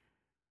bitch.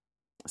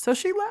 So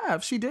she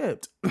left. She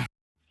dipped.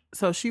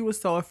 So she was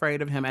so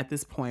afraid of him at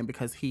this point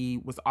because he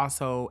was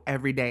also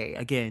every day,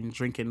 again,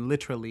 drinking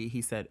literally,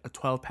 he said, a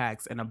 12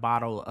 packs and a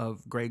bottle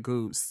of Grey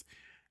Goose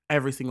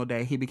every single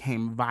day. He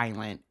became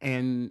violent.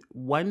 And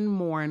one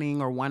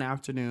morning or one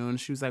afternoon,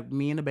 she was like,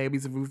 me and the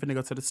babies, we were going to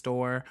go to the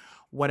store,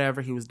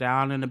 whatever. He was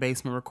down in the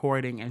basement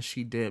recording and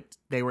she dipped.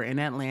 They were in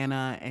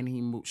Atlanta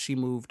and she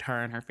moved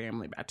her and her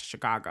family back to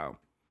Chicago.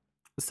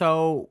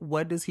 So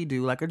what does he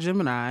do? Like a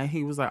Gemini,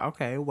 he was like,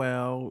 okay,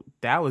 well,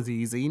 that was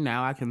easy.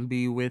 Now I can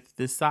be with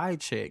this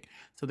side chick.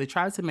 So they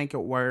tried to make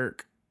it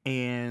work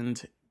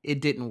and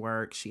it didn't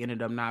work. She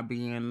ended up not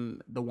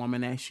being the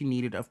woman that she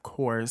needed, of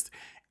course.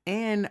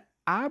 And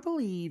I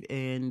believe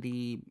in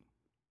the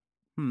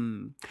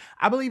hmm.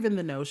 I believe in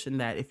the notion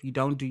that if you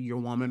don't do your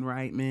woman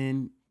right,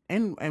 men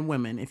and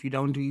women, if you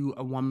don't do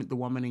the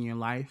woman in your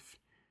life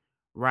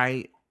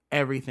right,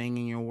 everything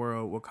in your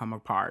world will come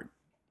apart.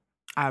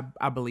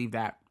 I believe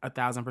that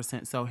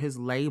 1,000%. So his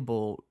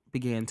label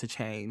began to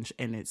change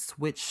and it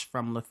switched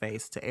from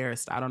LaFace to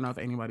Arista. I don't know if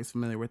anybody's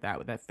familiar with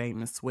that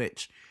famous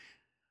switch.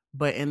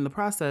 But in the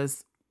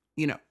process,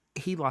 you know,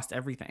 he lost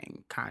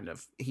everything, kind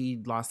of.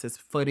 He lost his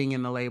footing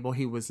in the label.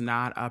 He was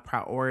not a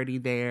priority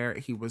there.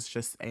 He was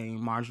just a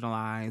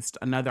marginalized,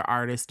 another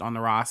artist on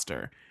the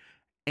roster.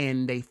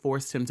 And they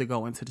forced him to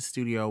go into the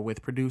studio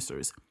with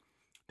producers.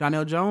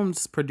 Donnell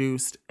Jones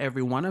produced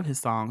every one of his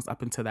songs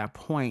up until that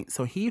point,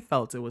 so he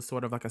felt it was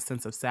sort of like a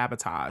sense of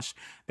sabotage.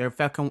 They're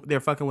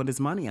fucking with his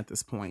money at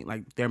this point.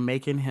 Like they're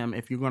making him,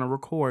 if you're going to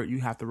record, you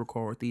have to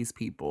record with these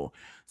people.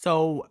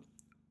 So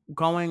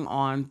going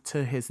on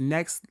to his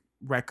next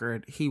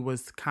record, he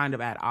was kind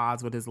of at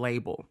odds with his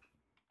label.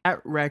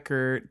 That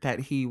record that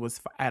he was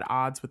at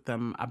odds with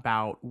them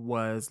about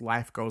was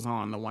Life Goes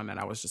On, the one that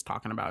I was just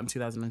talking about in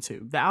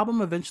 2002. The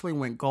album eventually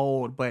went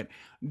gold, but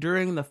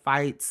during the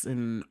fights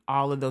and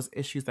all of those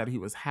issues that he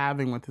was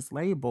having with his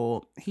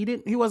label,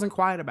 he wasn't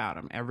quiet about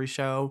them. Every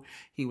show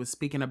he was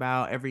speaking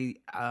about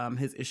every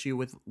his issue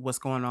with what's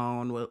going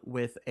on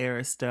with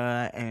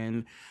Arista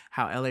and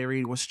how LA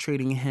Reid was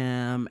treating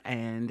him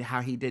and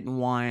how he didn't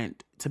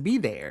want to be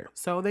there.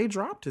 So they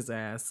dropped his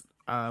ass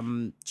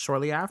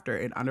shortly after.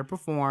 It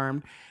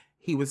underperformed.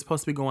 He was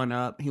supposed to be going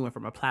up. He went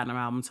from a platinum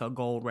album to a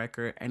gold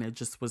record, and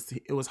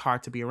it was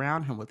hard to be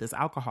around him with his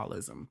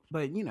alcoholism.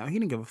 But you know, he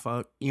didn't give a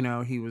fuck. You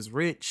know, he was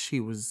rich.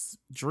 He was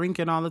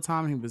drinking all the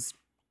time. He was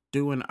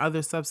doing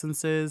other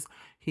substances.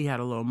 He had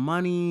a little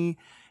money.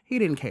 He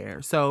didn't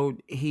care. So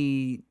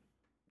he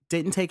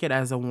didn't take it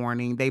as a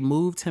warning. They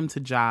moved him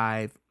to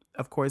Jive.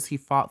 Of course, he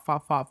fought,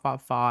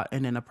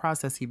 and in the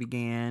process, he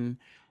began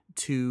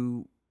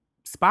to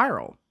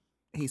spiral.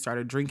 He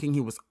started drinking. He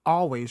was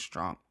always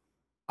drunk.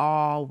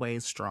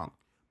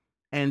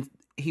 And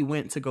he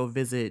went to go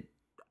visit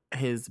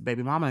his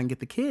baby mama and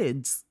get the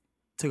kids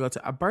to go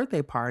to a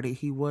birthday party.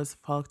 He was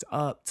fucked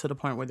up to the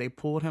point where they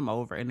pulled him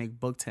over and they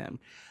booked him.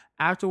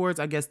 Afterwards,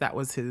 I guess that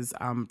was his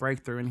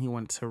breakthrough and he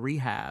went to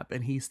rehab.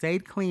 And he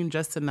stayed clean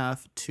just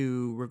enough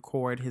to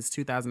record his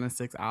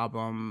 2006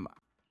 album,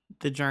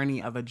 The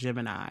Journey of a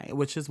Gemini,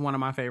 which is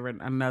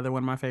another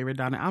one of my favorite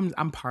Donnell.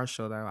 I'm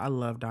partial though. I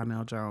love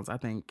Donnell Jones. I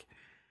think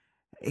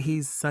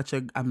he's such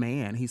a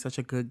man. He's such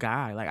a good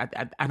guy. Like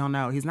I don't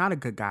know. He's not a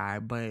good guy,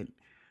 but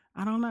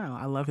I don't know.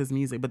 I love his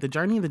music. But the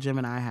Journey of the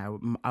Gemini had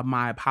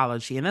my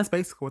apology, and that's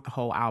basically what the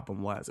whole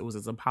album was. It was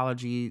his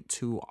apology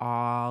to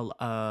all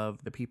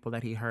of the people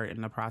that he hurt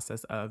in the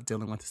process of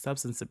dealing with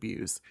substance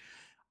abuse.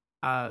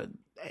 Uh,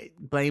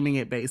 Blaming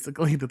it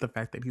basically to the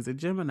fact that he's a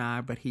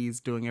Gemini, but he's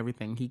doing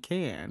everything he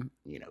can,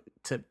 you know,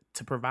 to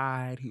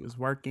provide. He was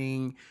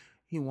working.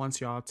 He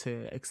wants y'all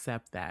to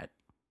accept that.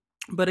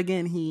 But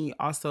again, he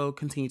also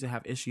continued to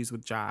have issues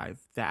with Jive.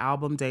 The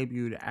album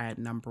debuted at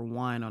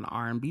 #1 on the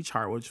R&B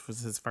chart, which was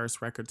his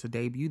first record to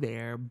debut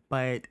there,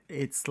 but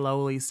it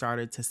slowly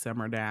started to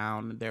simmer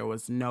down. There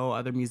was no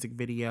other music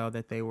video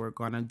that they were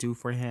going to do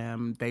for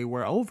him. They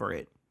were over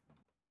it.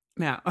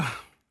 Now,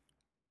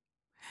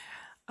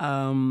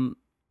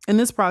 in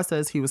this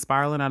process, he was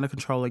spiraling out of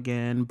control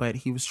again, but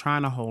he was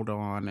trying to hold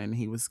on and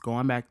he was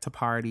going back to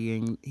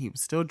partying. He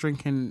was still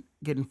drinking,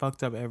 getting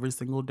fucked up every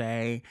single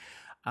day,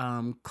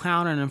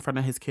 clowning in front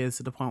of his kids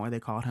to the point where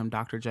they called him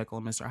Dr. Jekyll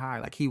and Mr.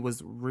 Hyde. Like he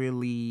was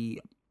really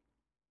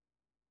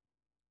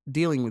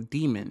dealing with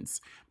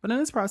demons. But in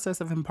this process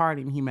of him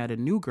partying, he met a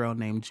new girl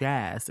named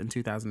Jazz in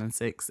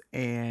 2006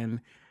 and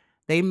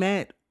they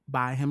met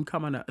by him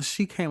coming up.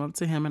 She came up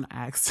to him and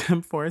asked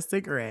him for a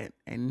cigarette,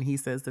 and he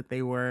says that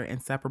they were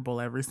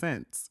inseparable ever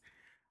since.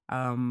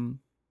 Um,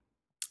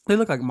 they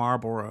look like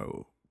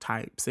Marlboro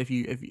types. If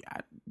you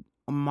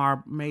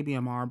maybe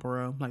a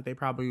Marlboro, like they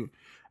probably,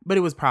 but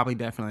it was probably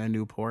definitely a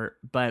Newport.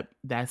 But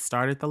that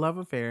started the love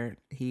affair.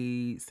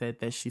 He said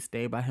that she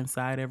stayed by his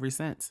side ever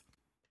since.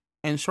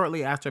 And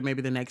shortly after,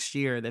 maybe the next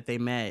year that they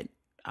met,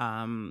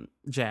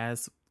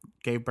 Jazz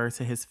gave birth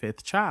to his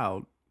fifth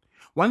child.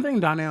 One thing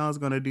Donnell is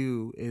gonna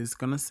do is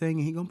gonna sing,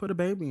 and he gonna put a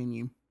baby in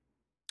you.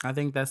 I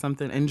think that's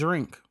something. And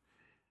drink.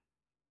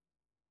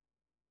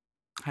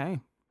 Hey.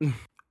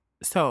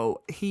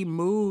 So he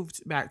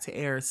moved back to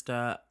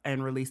Arista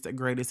and released a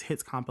greatest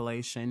hits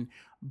compilation,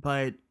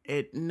 but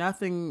it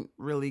nothing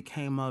really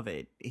came of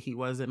it. He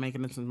wasn't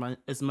making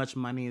as much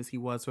money as he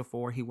was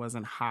before. He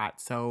wasn't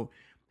hot, so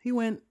he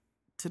went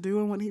to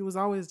doing what he was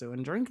always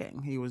doing,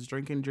 drinking. He was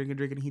drinking, drinking,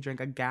 drinking. He drank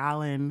a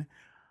gallon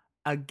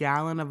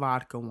of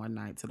vodka one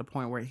night to the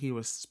point where he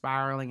was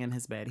spiraling in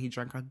his bed. He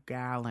drank a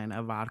gallon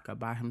of vodka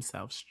by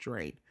himself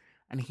straight,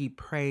 and he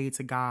prayed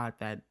to God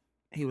that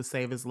he would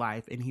save his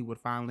life and he would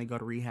finally go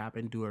to rehab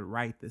and do it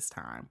right this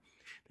time.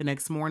 The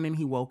next morning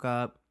he woke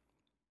up,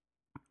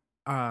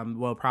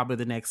 well, probably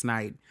the next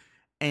night,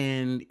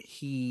 and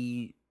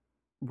he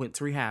went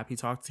to rehab. He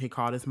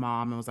called his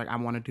mom and was like, I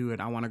want to do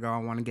it. I want to go. I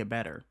want to get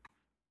better.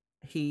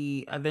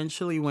 He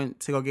eventually went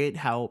to go get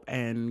help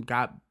and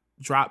got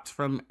dropped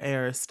from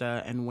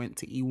Arista and went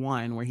to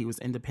E1 where he was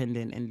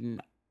independent and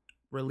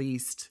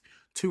released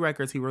two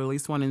records. He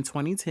released one in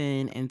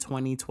 2010 and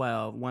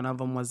 2012. One of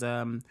them was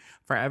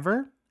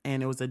Forever,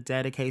 and it was a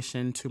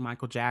dedication to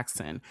Michael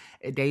Jackson.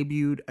 It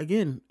debuted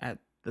again at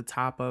the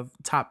top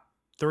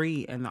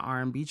 3 in the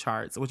R&B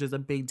charts, which is a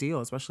big deal,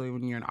 especially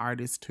when you're an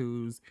artist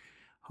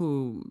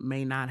who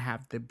may not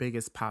have the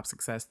biggest pop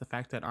success. The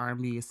fact that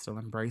R&B is still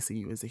embracing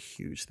you is a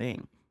huge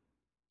thing.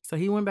 So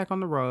he went back on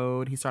the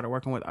road. He started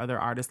working with other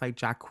artists like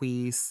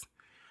Jacquees,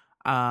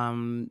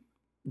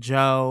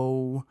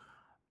 Joe.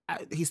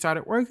 He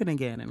started working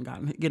again and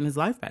getting his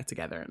life back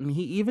together. And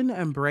he even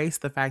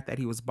embraced the fact that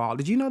he was bald.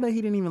 Did you know that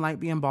he didn't even like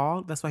being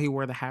bald? That's why he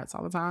wore the hats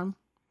all the time.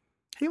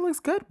 He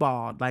looks good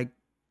bald. Like,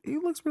 he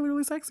looks really,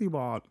 really sexy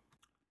bald.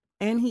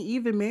 And he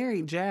even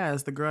married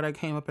Jazz, the girl that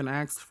came up and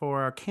asked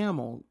for a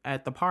camel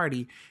at the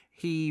party.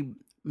 He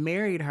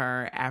married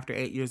her after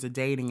 8 years of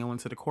dating and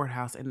went to the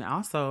courthouse and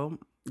also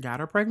got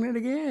her pregnant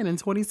again in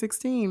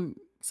 2016.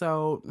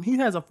 So he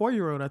has a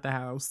 4-year-old at the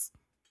house.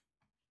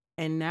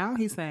 And now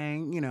he's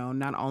saying,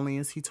 not only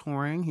is he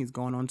touring, he's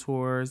going on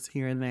tours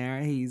here and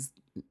there.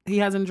 He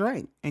hasn't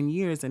drank in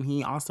years, and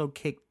he also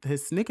kicked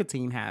his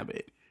nicotine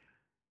habit.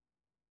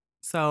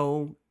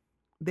 So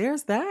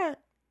there's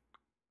that.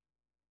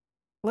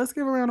 Let's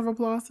give a round of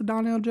applause to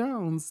Donnell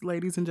Jones,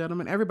 ladies and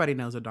gentlemen. Everybody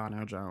knows a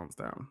Donnell Jones,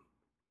 though.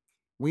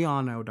 We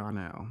all know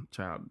Donnell,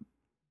 child.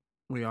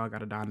 We all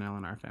got a Donnell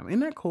in our family.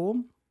 Isn't that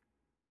cool?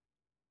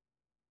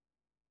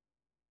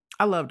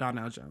 I love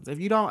Donnell Jones. If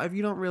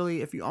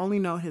you only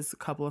know his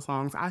couple of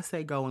songs, I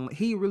say go and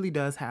he really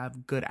does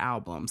have good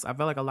albums. I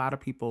feel like a lot of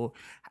people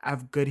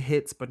have good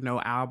hits but no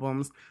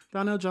albums.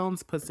 Donnell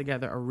Jones puts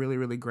together a really,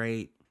 really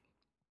great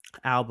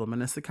album,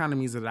 and it's the kind of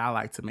music that I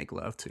like to make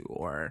love to.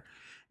 Or,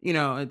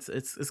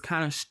 it's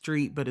kind of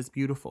street, but it's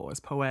beautiful. It's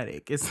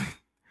poetic. It's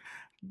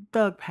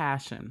thug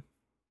passion.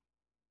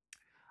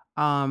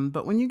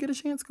 But when you get a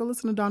chance, go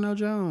listen to Donnell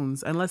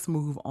Jones, and let's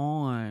move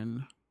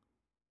on.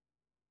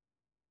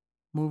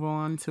 Move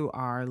on to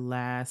our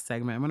last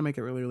segment. I'm going to make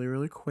it really, really,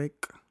 really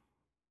quick.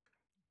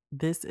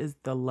 This is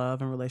the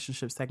love and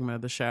relationship segment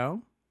of the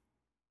show.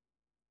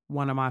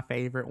 One of my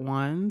favorite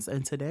ones.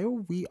 And today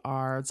we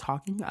are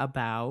talking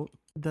about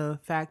the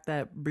fact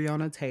that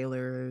Breonna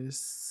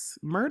Taylor's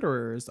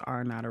murderers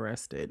are not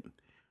arrested.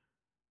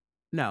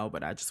 No,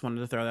 but I just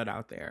wanted to throw that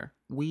out there.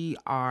 We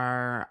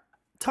are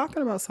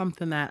talking about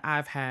something that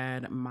I've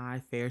had my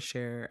fair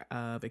share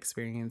of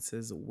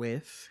experiences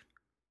with.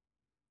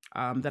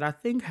 That I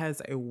think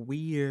has a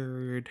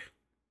weird,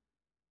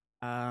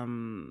 I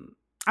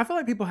feel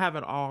like people have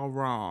it all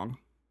wrong.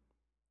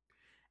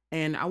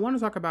 And I want to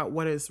talk about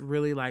what it's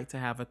really like to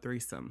have a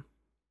threesome.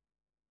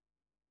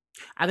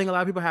 I think a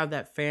lot of people have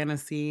that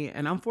fantasy,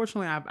 and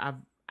unfortunately,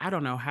 I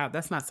don't know how.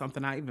 That's not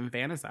something I even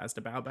fantasized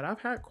about, but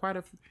I've had quite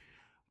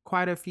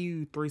a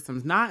few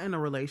threesomes. Not in a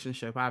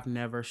relationship. I've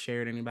never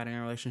shared anybody in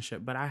a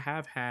relationship, but I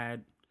have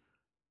had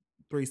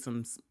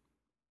threesomes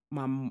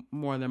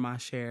more than my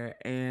share,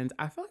 and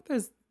I feel like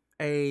there's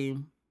a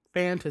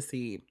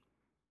fantasy.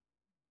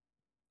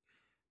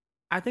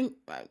 I think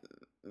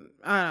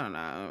I don't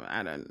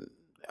know.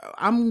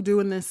 I'm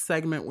doing this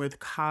segment with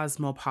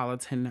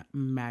Cosmopolitan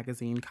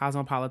magazine,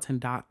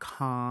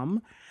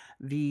 cosmopolitan.com,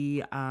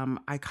 the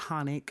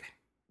iconic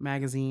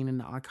magazine and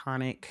the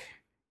iconic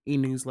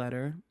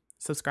e-newsletter.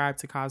 Subscribe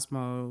to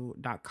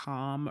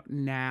cosmo.com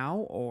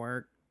now,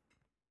 or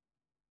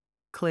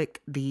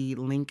click the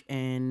link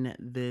in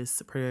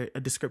this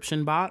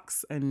description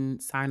box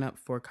and sign up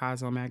for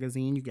Cosmo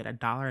magazine. You get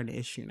 $1 an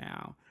issue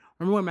now.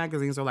 Remember when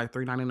magazines are like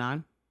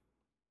 $3.99?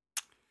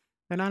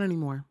 They're not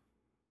anymore.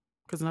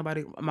 Because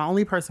my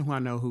only person who I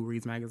know who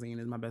reads magazine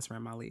is my best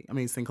friend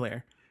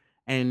Sinclair.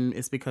 And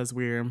it's because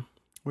we're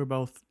We're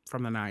both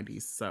from the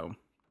 90s, so.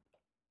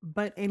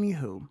 But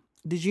anywho,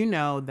 did you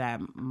know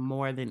that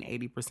more than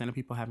 80% of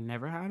people have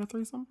never had a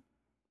threesome?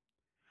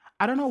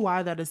 I don't know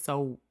why that is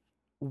so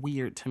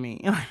weird to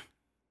me.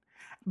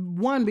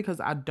 One, because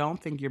I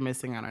don't think you're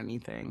missing out on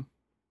anything.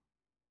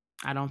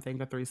 I don't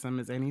think a threesome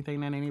is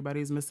anything that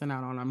anybody's missing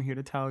out on. I'm here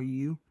to tell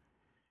you.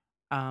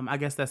 I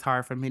guess that's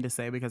hard for me to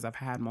say because I've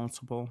had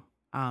multiple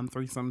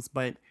threesomes,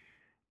 but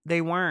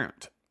they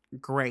weren't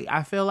great.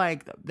 I feel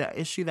like the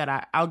issue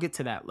that I'll get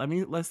to that.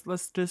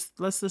 Let's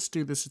just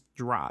do this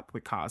drop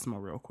with Cosmo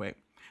real quick.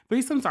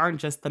 Threesomes aren't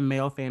just the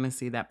male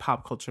fantasy that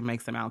pop culture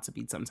makes them out to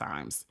be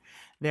sometimes.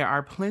 There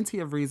are plenty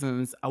of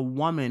reasons a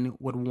woman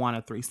would want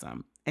a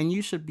threesome, and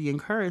you should be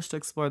encouraged to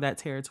explore that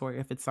territory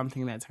if it's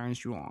something that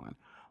turns you on.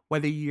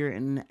 Whether you're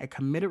in a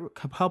committed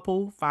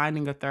couple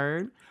finding a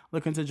third,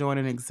 looking to join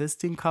an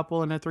existing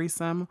couple in a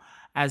threesome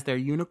as their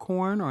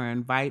unicorn, or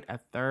invite a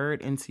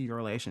third into your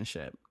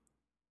relationship,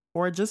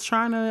 or just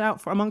trying to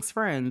out for amongst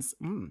friends.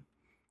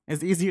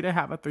 It's easier to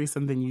have a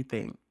threesome than you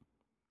think.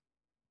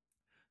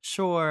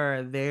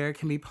 Sure, there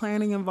can be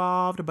planning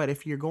involved, but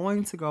if you're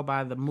going to go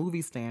by the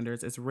movie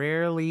standards, it's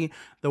rarely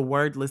the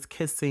wordless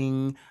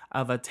kissing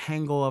of a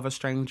tangle of a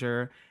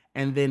stranger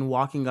and then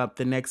walking up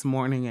the next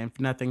morning and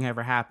nothing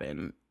ever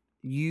happened.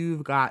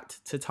 You've got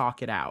to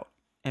talk it out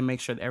and make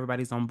sure that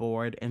everybody's on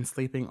board, and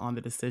sleeping on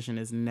the decision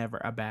is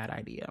never a bad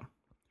idea.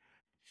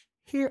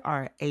 Here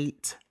are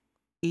 8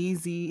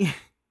 easy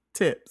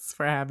tips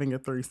for having a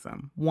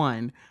threesome.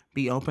 1,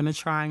 be open to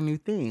trying new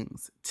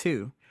things.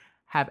 2,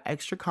 have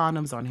extra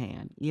condoms on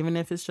hand, even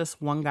if it's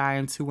just one guy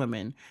and 2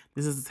 women.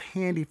 This is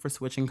handy for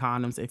switching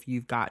condoms if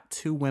you've got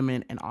 2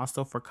 women, and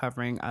also for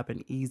covering up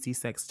an easy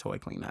sex toy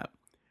cleanup.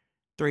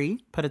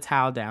 3, put a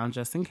towel down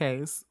just in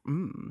case.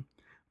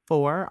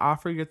 4,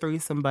 offer your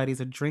threesome buddies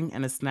a drink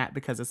and a snack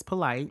because it's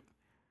polite.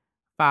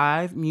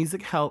 5,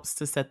 music helps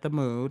to set the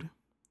mood.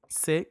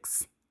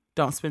 6,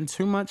 don't spend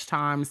too much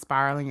time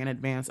spiraling in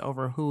advance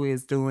over who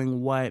is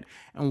doing what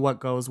and what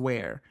goes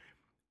where.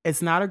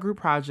 It's not a group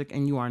project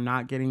and you are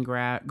not getting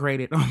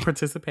graded on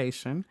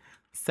participation.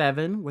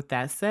 7, with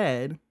that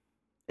said,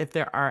 if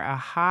there are a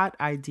hot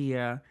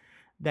idea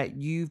that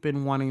you've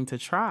been wanting to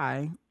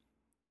try,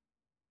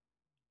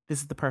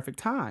 this is the perfect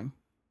time.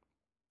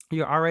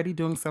 You're already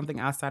doing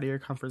something outside of your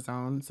comfort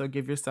zone, so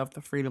give yourself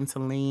the freedom to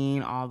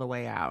lean all the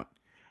way out.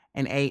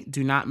 And 8,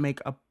 do not make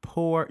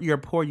your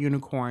poor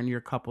unicorn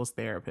your couple's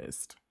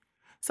therapist.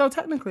 So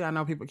technically, I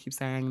know people keep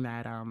saying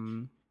that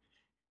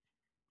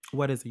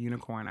what is a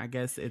unicorn? I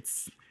guess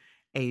it's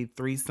a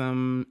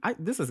threesome.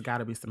 This has got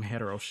to be some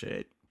hetero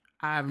shit.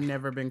 I've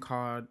never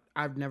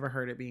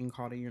heard it being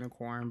called a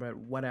unicorn, but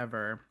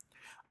whatever.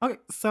 Okay,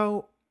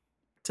 so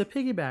to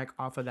piggyback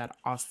off of that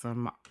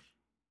awesome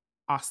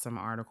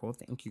article,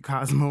 thank you,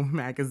 Cosmo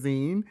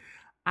Magazine,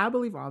 I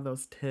believe all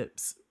those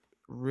tips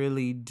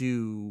really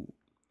do.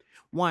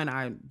 One,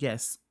 I,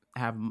 yes,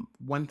 have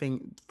one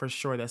thing for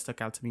sure that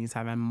stuck out to me is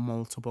having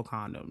multiple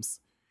condoms.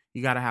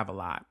 You got to have a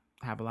lot.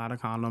 Have a lot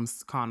of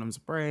condoms. Condoms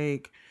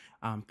break.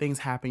 Things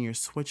happen. You're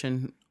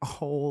switching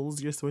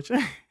holes. You're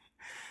switching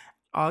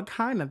all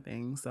kind of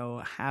things.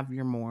 So have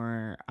your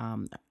more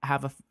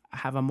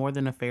have a more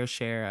than a fair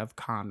share of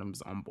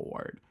condoms on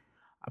board.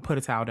 I put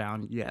a towel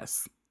down.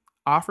 Yes.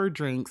 Offer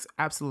drinks.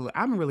 Absolutely.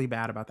 I'm really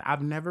bad about that.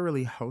 I've never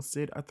really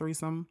hosted a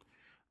threesome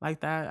like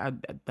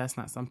that. That's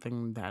not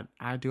something that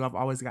I do. I've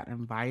always gotten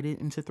invited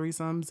into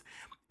threesomes,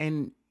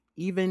 and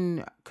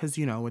even because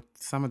with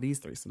some of these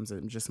threesomes,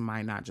 it just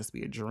might not just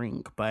be a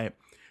drink, but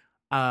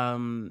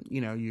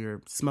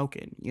you're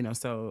smoking,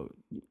 so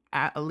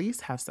at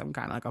least have some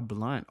kind of like a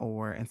blunt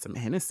and some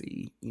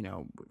Hennessy.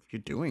 If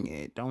you're doing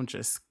it, don't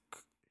just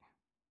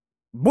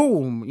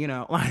boom,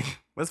 like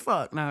let's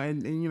fuck now,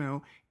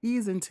 and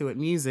ease into it.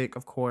 Music,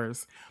 of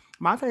course.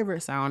 My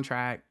favorite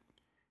soundtrack.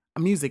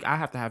 Music, I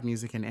have to have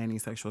music in any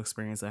sexual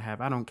experience I have.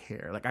 I don't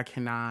care. Like, I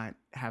cannot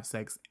have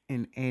sex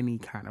in any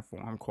kind of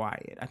form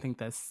quiet. I think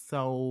that's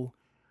so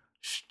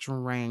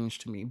strange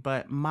to me.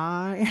 But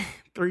my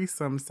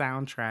threesome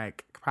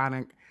soundtrack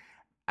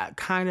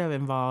kind of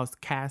involves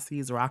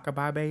Cassie's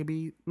Rockabye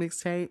Baby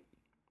mixtape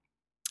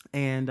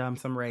and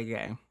some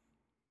reggae.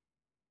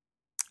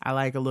 I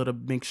like a little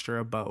mixture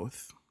of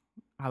both.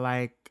 I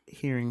like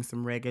hearing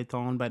some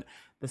reggaeton, but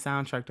the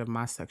soundtrack of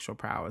my sexual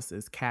prowess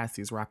is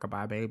Cassie's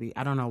Rockabye Baby.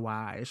 I don't know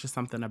why. It's just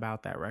something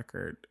about that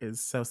record is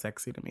so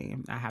sexy to me.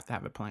 I have to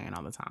have it playing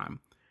all the time.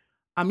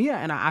 Yeah,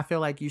 and I feel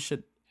like you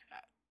should,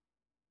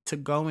 to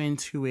go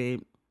into it,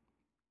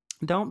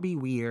 don't be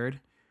weird,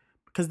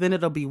 because then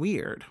it'll be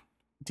weird.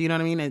 Do you know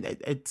what I mean?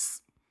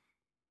 It's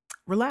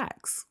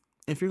relax.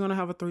 If you're gonna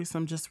have a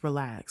threesome, just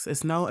relax.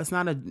 It's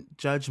not a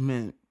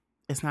judgment.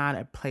 It's not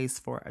a place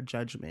for a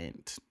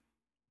judgment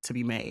to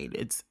be made.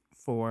 It's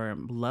for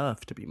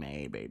love to be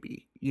made,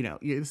 baby.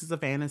 This is a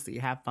fantasy.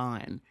 Have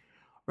fun.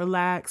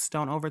 Relax.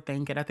 Don't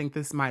overthink it. I think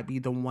this might be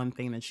the one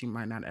thing that you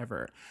might not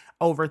ever.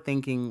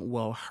 Overthinking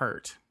will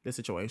hurt the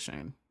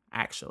situation,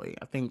 actually.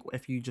 I think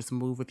if you just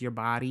move with your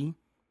body,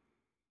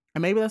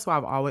 and maybe that's why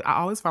I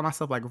always find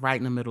myself like right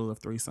in the middle of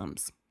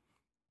threesomes.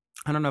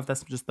 I don't know if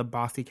that's just the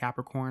bossy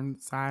Capricorn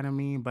side of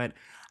me, but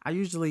I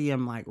usually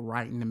am like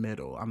right in the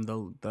middle. I'm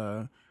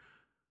the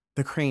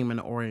cream and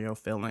the Oreo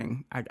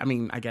filling. I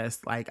mean, I guess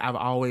like I've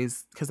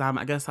always, because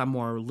I guess I'm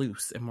more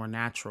loose and more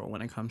natural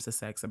when it comes to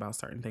sex about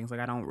certain things.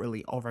 Like I don't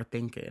really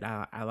overthink it.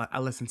 I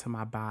listen to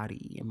my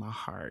body and my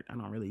heart.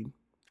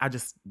 I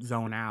just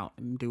zone out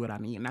and do what I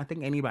need. And I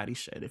think anybody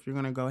should. If you're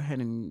gonna go ahead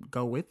and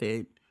go with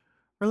it,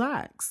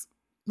 relax,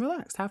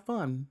 relax, have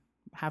fun.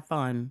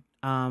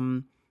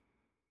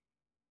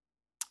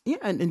 Yeah,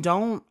 and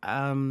don't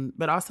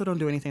but also don't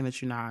do anything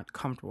that you're not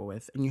comfortable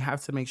with. And you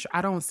have to make sure,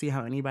 I don't see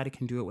how anybody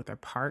can do it with their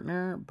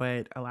partner,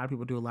 but a lot of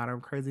people do a lot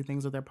of crazy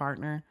things with their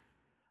partner.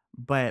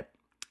 But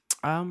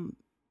um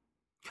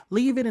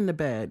leave it in the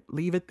bed.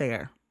 Leave it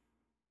there.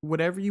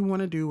 Whatever you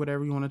want to do,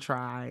 whatever you want to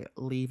try,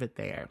 leave it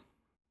there.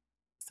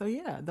 So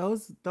yeah,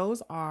 those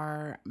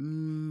are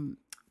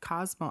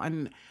Cosmo,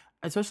 and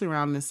especially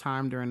around this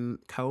time during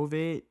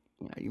COVID,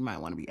 you might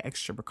want to be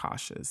extra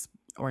precautious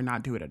or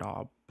not do it at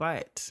all.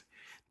 But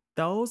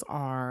those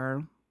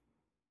are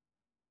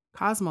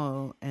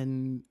Cosmo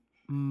and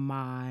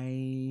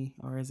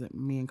or is it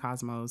me and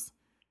Cosmos?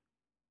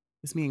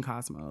 It's me and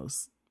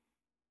Cosmos.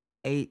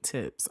 8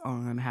 tips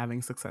on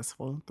having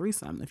successful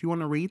threesome. If you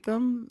want to read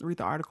them, read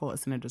the article.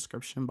 It's in the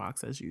description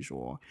box as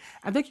usual.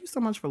 And thank you so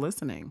much for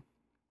listening.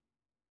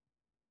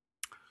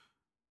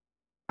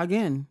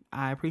 Again,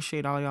 I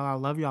appreciate all y'all. I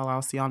love y'all.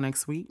 I'll see y'all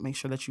next week. Make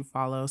sure that you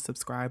follow,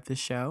 subscribe the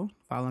show.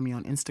 Follow me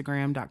on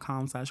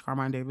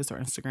Instagram.com/Carmine Davis or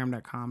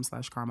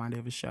Instagram.com/Carmine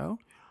Davis Show.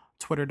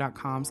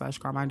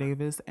 Twitter.com/Carmine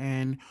Davis.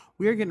 And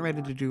we are getting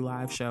ready to do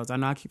live shows. I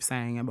know I keep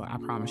saying it, but I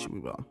promise you we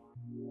will.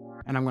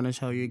 And I'm going to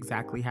tell you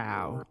exactly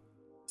how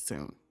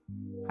soon,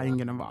 how you can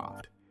get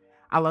involved.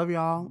 I love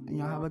y'all, and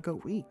y'all have a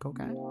good week,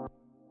 okay?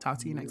 Talk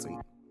to you next week.